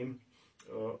zu ihm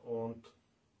und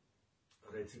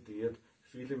rezitiert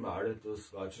viele Male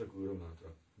das Vajraguru Mantra.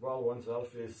 While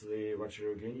oneself is the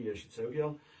Vajrayogini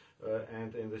Yeshitsogyal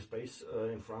and in the space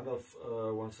in front of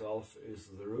oneself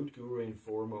is the root guru in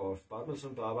form of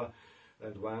Padmasambhava,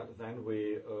 and then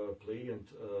we play and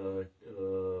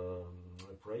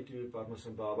pray to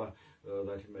Padmasambhava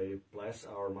that he may bless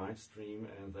our mind stream,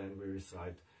 and then we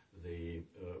recite the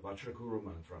Vajraguru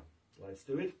mantra. Let's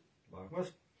do it. Machen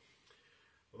wir's.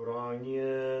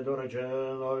 Ranye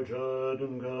Dorajan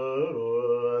Aljadungaro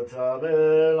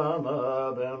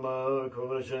Tabelama Bema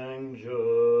Kovasheng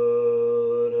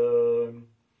Jura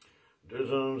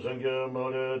Duzum Sangya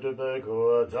Mole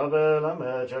Tubeko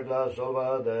Tabelame Chakla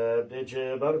Sova De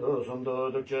Diche Bardo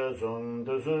Sundo Dukche Sum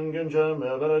Duzum Gincha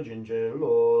Meva Jinche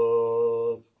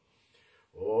Lop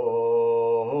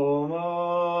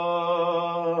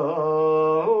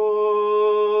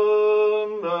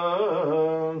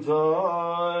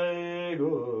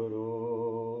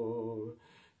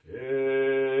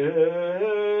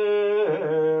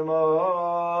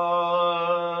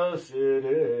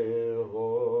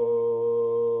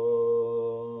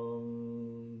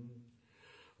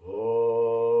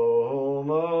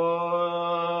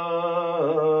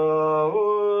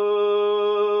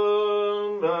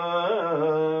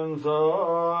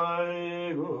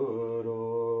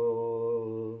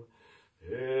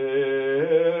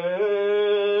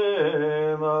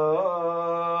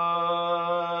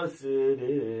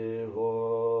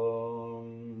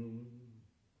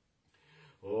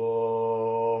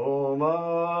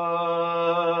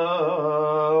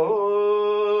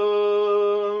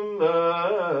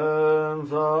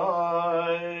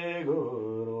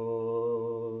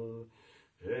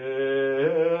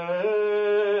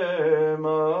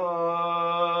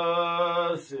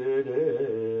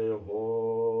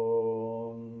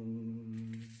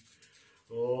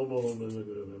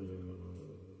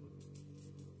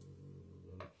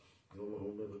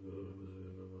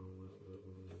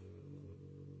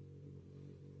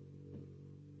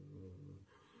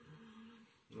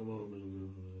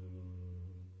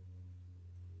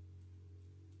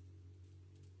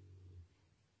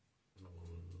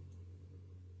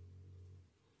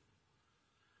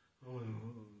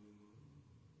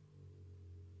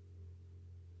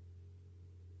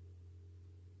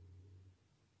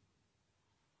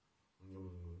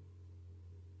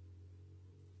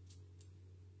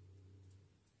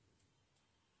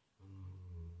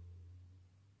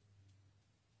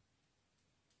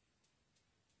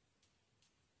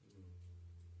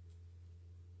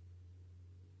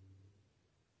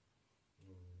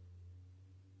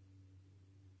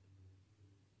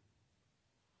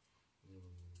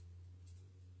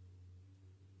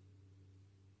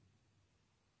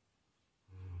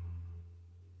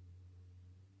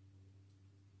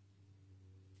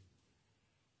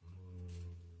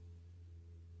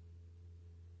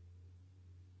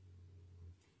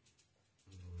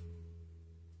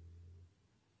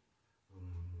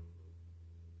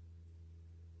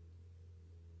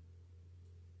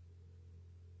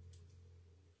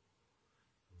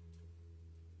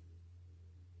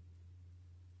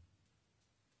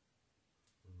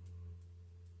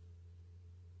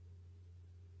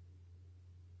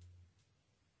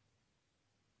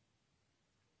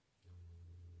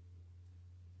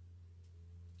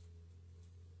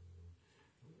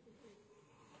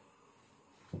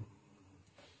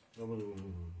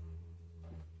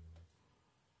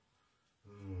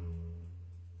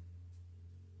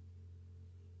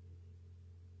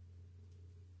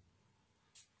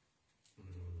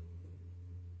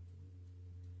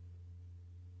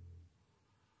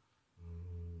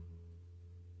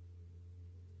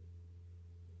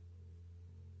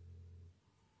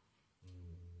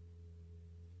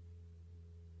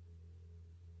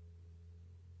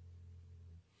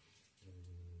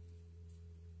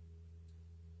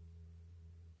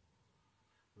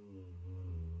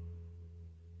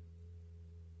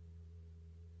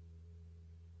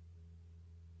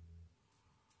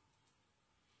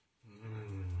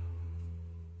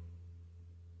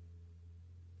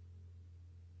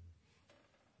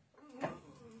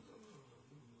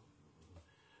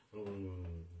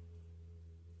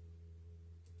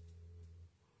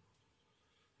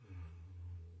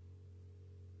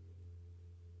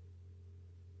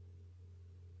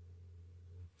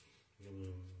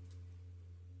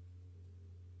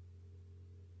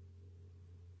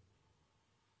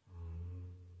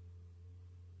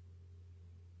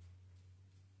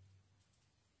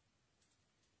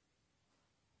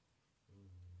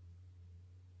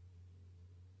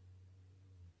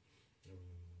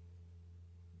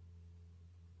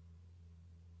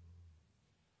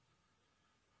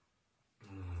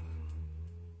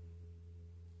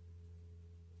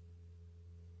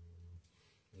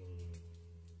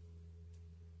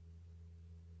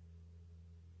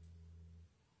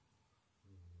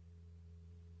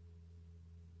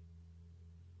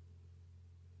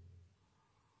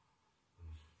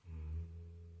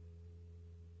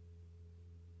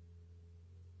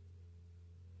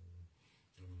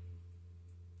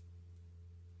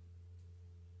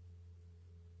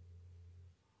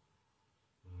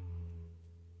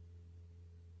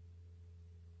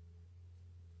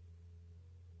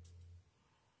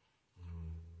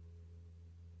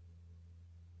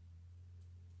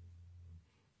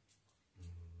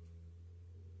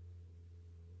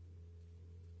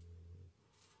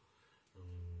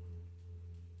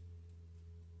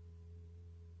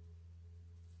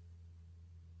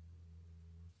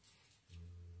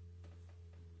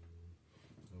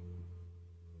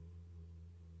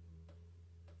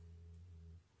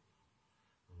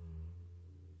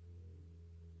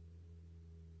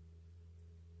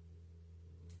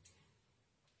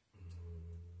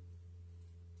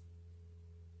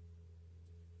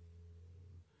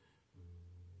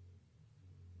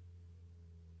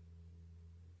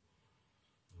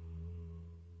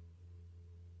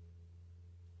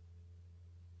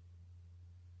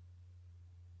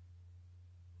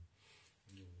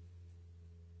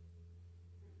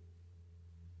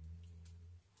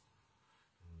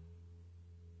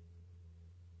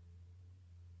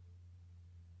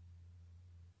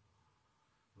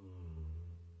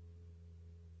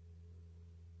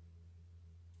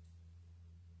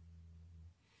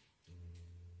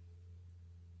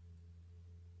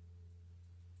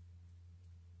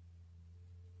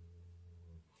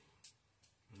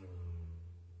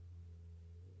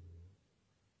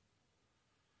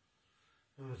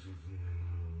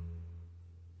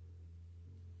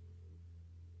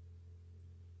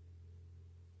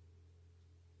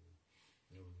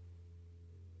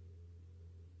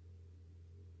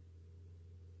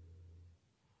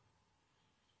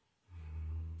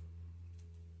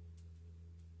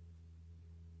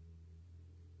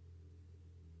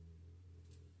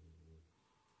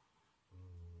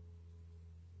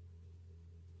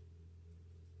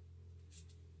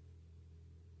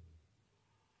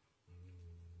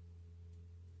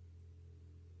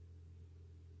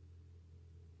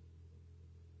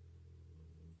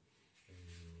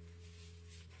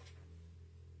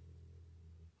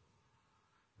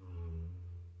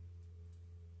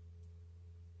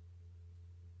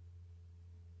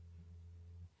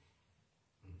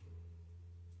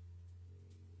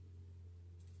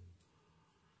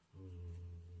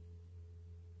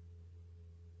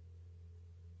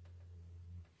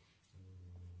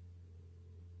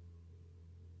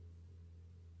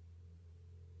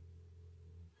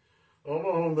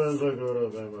Om Benza Guru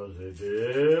Bema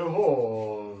Siddhi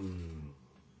Om.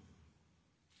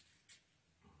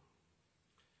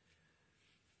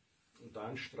 Und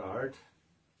dann strahlt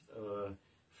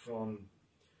von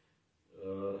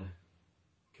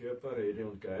Körper, Rede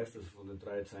und Geist, also von den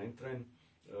 3 Zentren,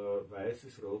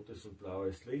 weißes, rotes und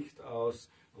blaues Licht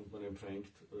aus und man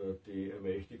empfängt die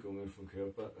Ermächtigungen von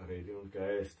Körper, Rede und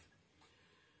Geist.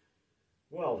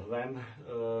 Well, then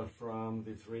from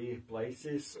the 3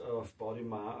 places of body,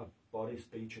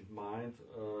 speech and mind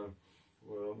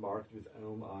were marked with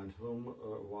Om and Hum,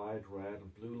 white, red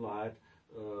and blue light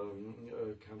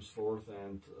comes forth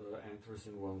and enters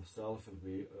in oneself, and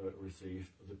we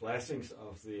receive the blessings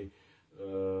of the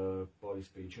body,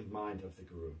 speech and mind of the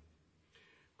Guru.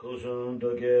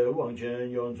 Kusundage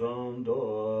Wangchen Yonzon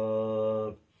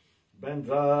Do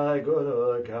Benzai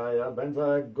Guru Kaya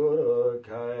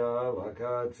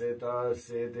Vakatsita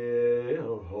Siddhi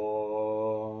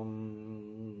Om.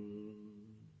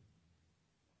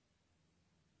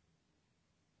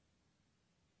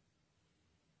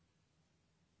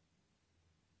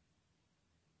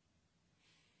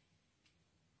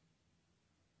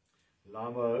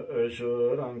 Lama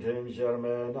Öshurang Tim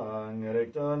Sharmenang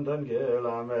Rektan Tange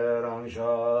Lamerang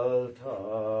Shalta.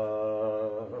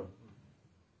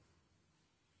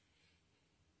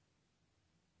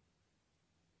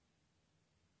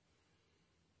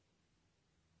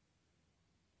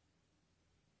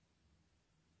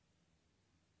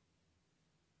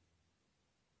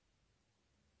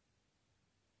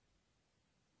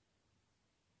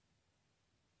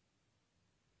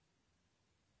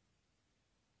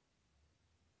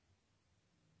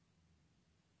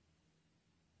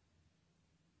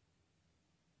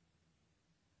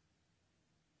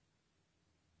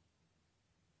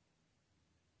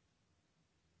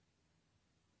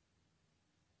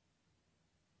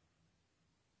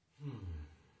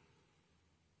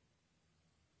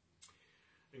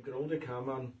 Im Grunde kann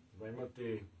man, wenn man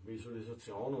die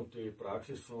Visualisation und die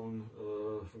Praxis von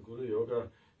Guru Yoga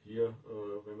hier,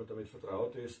 wenn man damit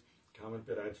vertraut ist, kann man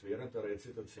bereits während der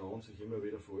Rezitation sich immer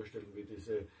wieder vorstellen, wie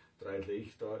diese 3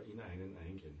 Lichter in einen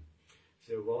eingehen.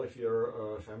 So, well, if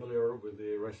you're familiar with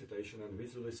the recitation and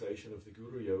visualization of the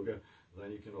Guru Yoga,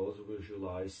 then you can also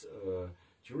visualize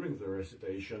during the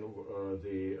recitation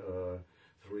the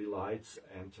 3 lights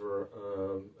enter,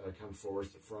 come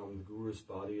forth from the Guru's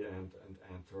body and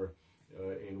enter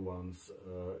in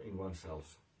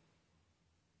oneself.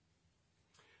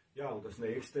 Ja, und das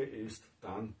nächste ist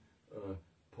dann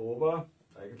Pova,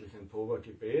 eigentlich ein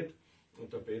Pova-Gebet,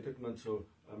 und da betet man zu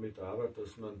Amitabha,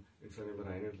 dass man in seinem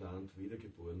reinen Land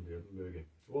wiedergeboren werden möge.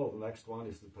 Well, the next one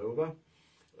is the Pova,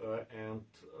 and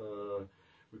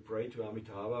we pray to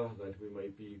Amitabha that we may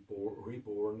be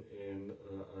reborn in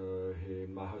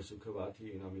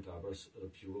Mahasukhavati, in Amitabha's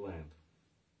pure land.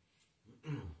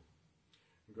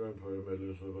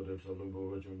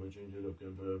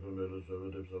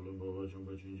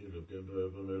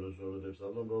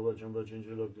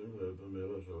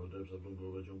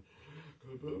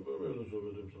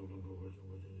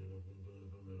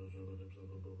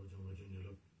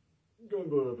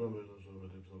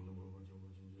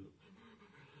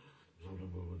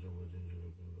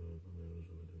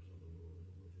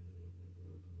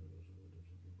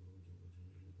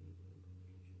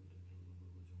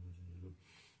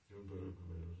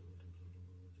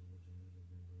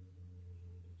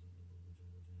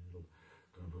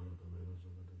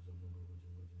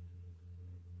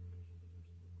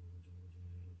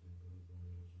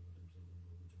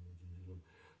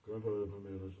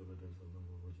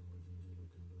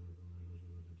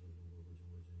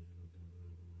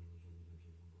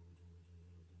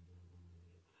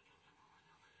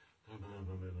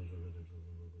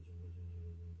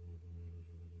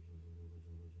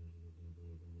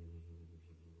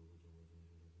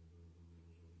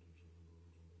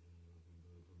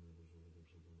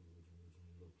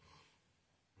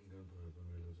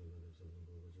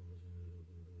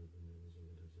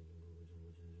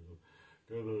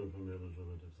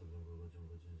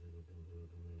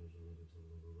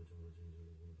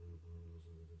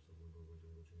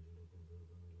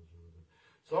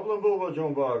 Sablambova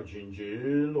Jombar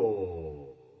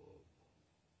Chinchilo.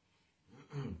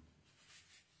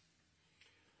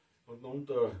 Und nun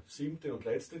der 7. und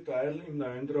letzte Teil im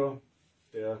Ngondro,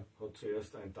 der hat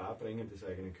zuerst ein Darbringen des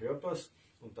eigenen Körpers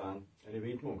und dann eine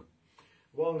Widmung.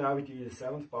 Well, now we do the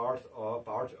 7th part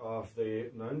of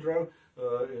the Ngondro.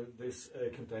 This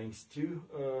contains 2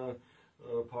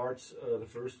 parts. The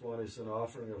first one is an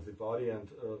offering of the body, and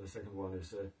the second one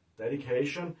is a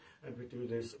dedication, and we do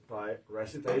this by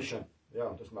recitation. Ja,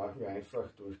 und das machen wir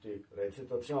einfach durch die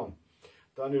Rezitation.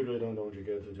 Tani Lidon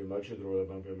Longigata to Maxidrola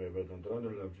Bampa Meva and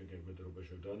Drone Lamping with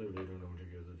Rubashu, Tani Lidon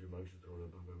Longigata to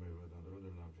Maxidrola Bampa Meva and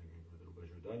Drone Lamping with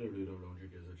Rubashu, Tani Lidon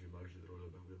Longigata to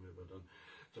Maxidrola Bampa Meva and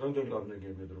Drone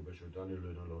Lamping with Rubashu, Tani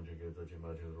Lidon Longigata to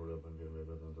Maxidrola Bampa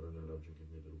Meva and Drone Lamping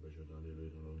with Rubashu, Tani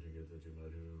Lidon Longigata to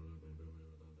Maxidrola Bampa Meva and Drone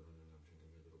Lamping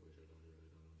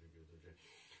with Rubashu,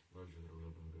 Tani Lidon Longigata to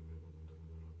Maxidrola Bampa Meva and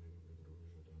Drone Lamping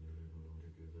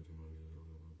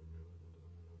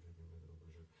with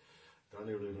Rubashu,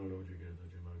 Tani Lidon Longigata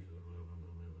to Maxidrola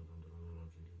Bampa Meva and Drone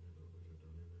Lamping with Rubashu.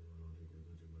 Tani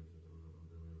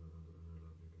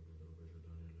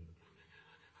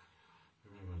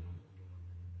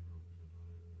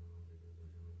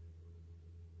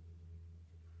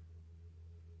Lidon Longigata to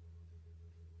Maxidrola Bampa Meva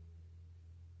and Drone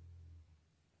Lamping with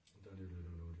Rubashu, Tani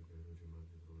Lidon Longigata to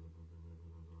Maxidrola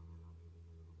Bampa Meva and Drone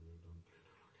Lamping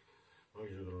with Rubashu, Tani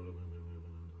Lidon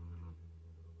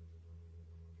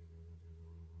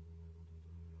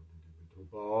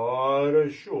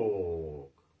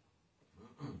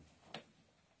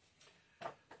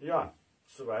Ja,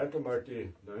 soweit einmal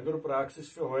die Ngondro-Praxis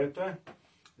für heute.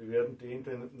 Wir werden die in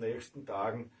den nächsten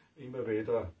Tagen immer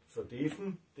wieder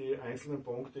vertiefen, die einzelnen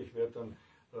Punkte. Ich werde dann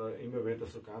immer wieder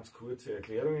so ganz kurze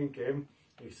Erklärungen geben.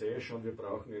 Ich sehe schon, wir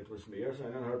brauchen etwas mehr als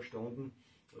 1,5 Stunden.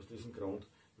 Aus diesem Grund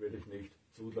werde ich nicht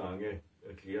zu lange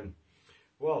erklären.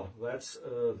 Well, that's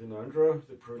the Ngondro,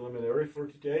 the preliminary for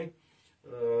today.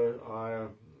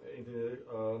 In the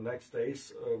next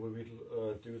days we will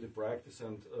do the practice,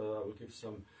 and I will give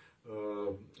some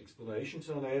explanations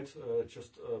on it,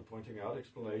 just pointing out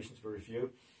explanations, very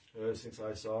few, since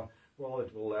I saw, well,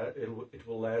 it will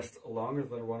last longer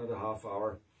than 1.5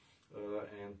 hours,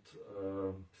 and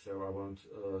so I won't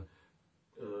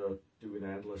do an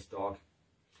endless talk.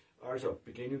 Also,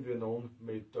 beginnen wir nun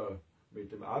mit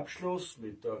dem Abschluss,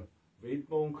 mit der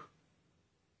Widmung.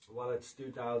 Well, let's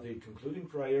do now the concluding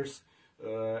prayers,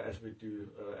 as we do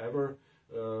ever.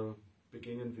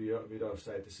 Beginnen wir wieder auf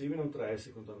Seite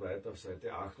 37 und dann weiter auf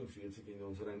Seite 48 in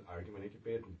unseren allgemeinen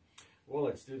Gebeten. Well,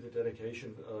 let's do the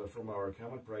dedication from our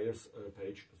common prayers,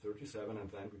 page 37,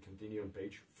 and then we continue on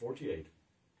page 48.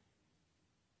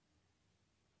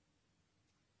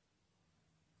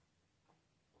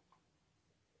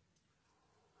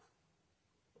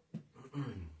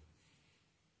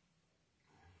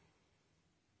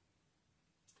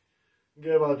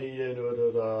 Gevadije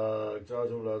nudoda,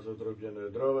 Ngak'chang la sutrupjene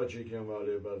drova čikim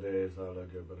vali bade sala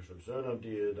ke pršok sönam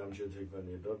tije dam će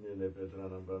cikvani dopnjene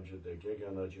petranam bam će te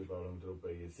kekana čipalom trupa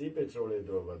i sipet sole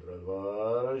drova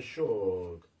dradvara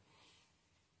šok.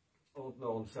 Und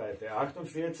nun Seite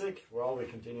 48, well, we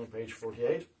continue on page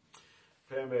 48.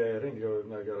 Peme ringjo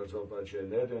nagar zopače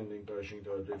nedending tošing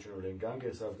to odličnom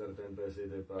lingange savdar ten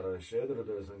besede para šedro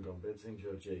dosan kompetsin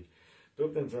čerček.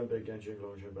 Dupten Zampe Kenching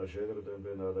Longshin Bashedro, then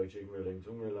Benada Chigmeling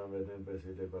Tungilam, then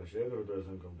Beside Bashedro,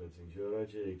 doesn't completing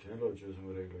Jurachi, Kenlo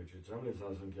Chusum Regular Chitsamli,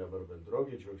 Sansan Kabar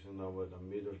Beldrogi, Chuxin Nama, and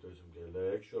Middle to some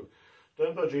Kelek,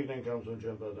 Tempa Chicken comes on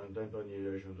Jumpa, and Tempa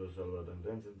Nation to Salva, and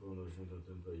Denton Punus into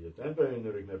Tempa in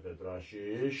the Rigna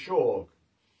Petrashi, Shock.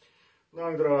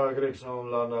 Ngondro Gripsum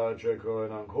Lana Cheko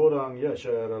and Ankodang,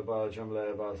 Yesher,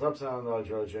 Bachamle, Basapsan,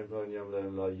 Alcho Champion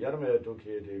Yamlen, La Yarme,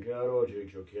 Tuki, Garo,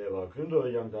 Chikokeva, Kundo,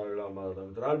 Yangdar Lama,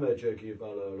 and Dralme Cheki,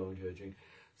 Pala, Long Cheching,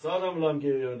 Sadam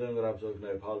Lamki, and then Rapsok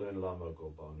Nepal and Lama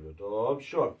Kopan, Utop,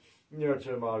 Shock, near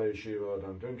Chemari Shiva,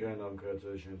 and Tunken, and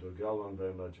Kurtzation to Galvan,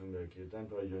 Bemachunaki,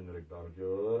 Tempa Unrik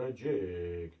Bargo,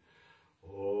 Jig.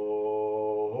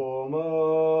 Oh,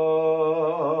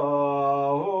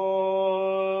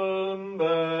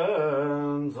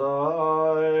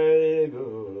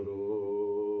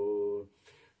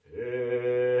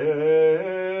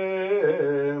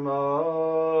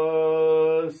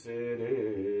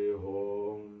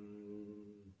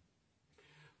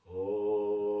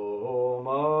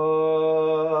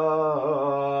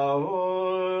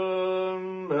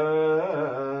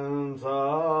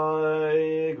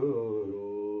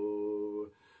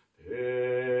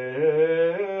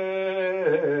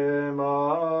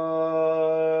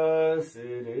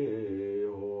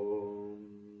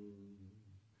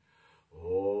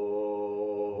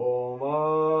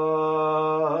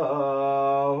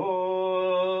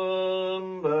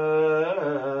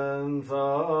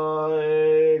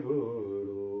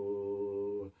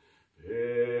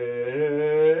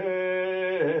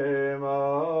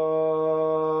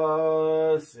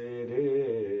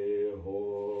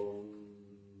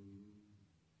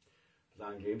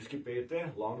 Gebete,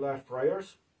 long life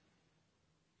prayers.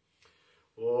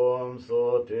 Om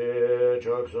sote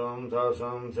choksum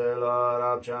tasum tela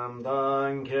rapcham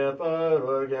dan kepa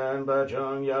organ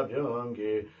bachang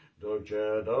yapyongi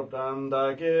Duce doptam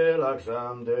daki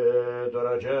laksamde,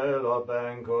 durace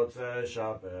lopen kotse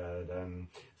shapeden.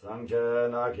 Sangche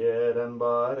nakeden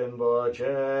barin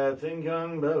boche,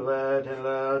 tinkyang belvetin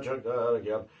le chakdar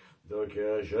gyap.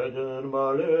 Duke shedun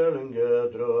balilin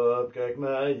gedrup, kek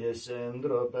me yisin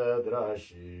drup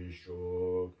edrashi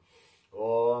shuk.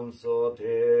 Om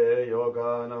sote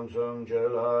yoganam sum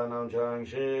chelanam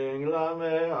changshing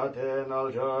lame aten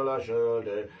al chala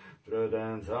shelde.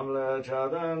 Truden samle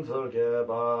chadan sulke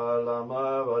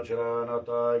balama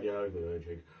vachranata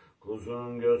gyagujik.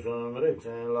 Kusum gösum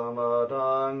riksen lama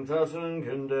dang tasun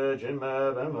kunde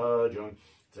jimme bemajung.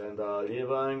 Zenda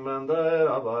livang mandar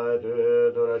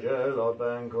abaidu duraje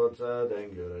lopen kotse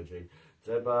dengurajik.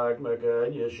 Zepak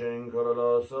meken yeshin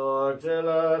korolosok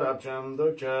zela rapcham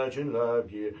dukche chin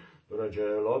labgi.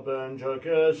 Duraje lopen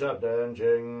choke shabden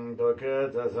ching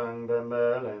doke zazang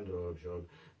bemelen drupshok.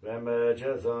 Bemme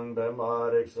chesang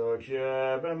bemmarik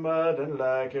sokye bemma den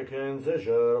lake kinse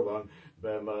sherwang.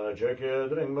 Bemma cheke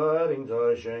dring baring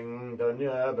zoshing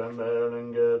danya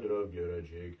bemmelen gedrup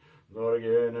yurajik.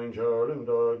 Norgenen choling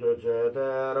dog de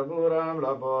ceder buram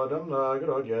labodam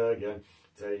lagrogegen.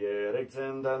 Zeyerik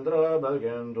zendandra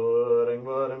belgen during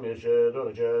varm ishe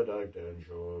dorje dagten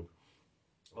shok.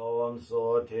 Om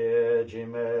sote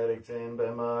jimerik zen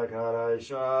bemakarai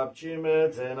shap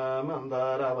jime zena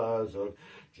mandara vazok.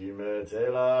 Jime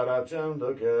zela rapcham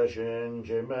dukeshin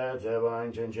jime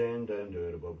zevang chen chen den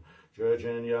durbub.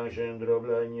 Chöchen yang shin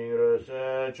drublen ying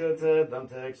röse chötse dam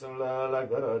teksen la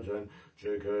lagbarajan.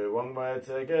 Chöke wang mai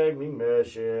tsegeg ming me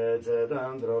she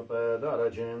zedan drope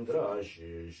darajin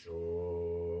drashi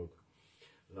shok.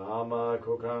 Lama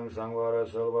kukang sangvara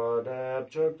salvadeb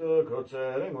choktu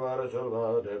kutsereng vara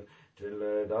salvadeb.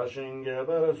 Tille dashing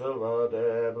gebara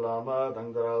salvadeb lama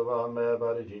dangdralva me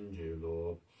bari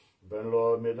jinjilo. Ben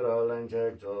lo midra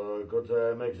lengchek to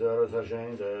kutse mixer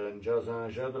sashenden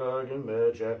chasan shadragin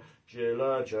meche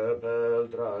chila chepel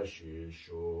drashi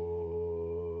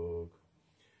shok.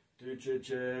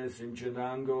 Tütschetsche,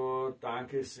 Simchenango,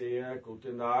 danke sehr,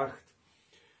 gute Nacht.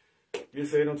 Wir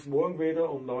sehen uns morgen wieder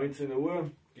um 19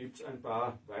 Uhr. Gibt es ein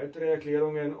paar weitere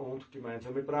Erklärungen und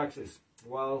gemeinsame Praxis.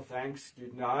 Well, thanks,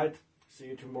 good night. See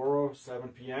you tomorrow, 7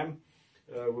 p.m.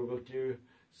 We will do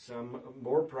some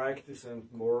more practice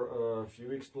and more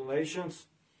few explanations.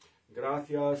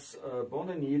 Gracias,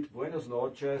 buona nit, buenas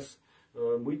noches,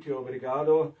 muito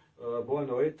obrigado, boa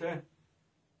noite.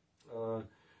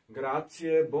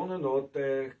 Grazie, buona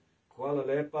notte, hvala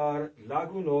lepa,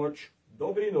 lagu noč,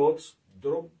 dobri noc,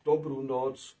 dobru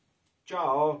noc.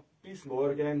 Ciao, bis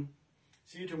morgen.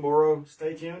 See you tomorrow.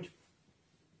 Stay tuned.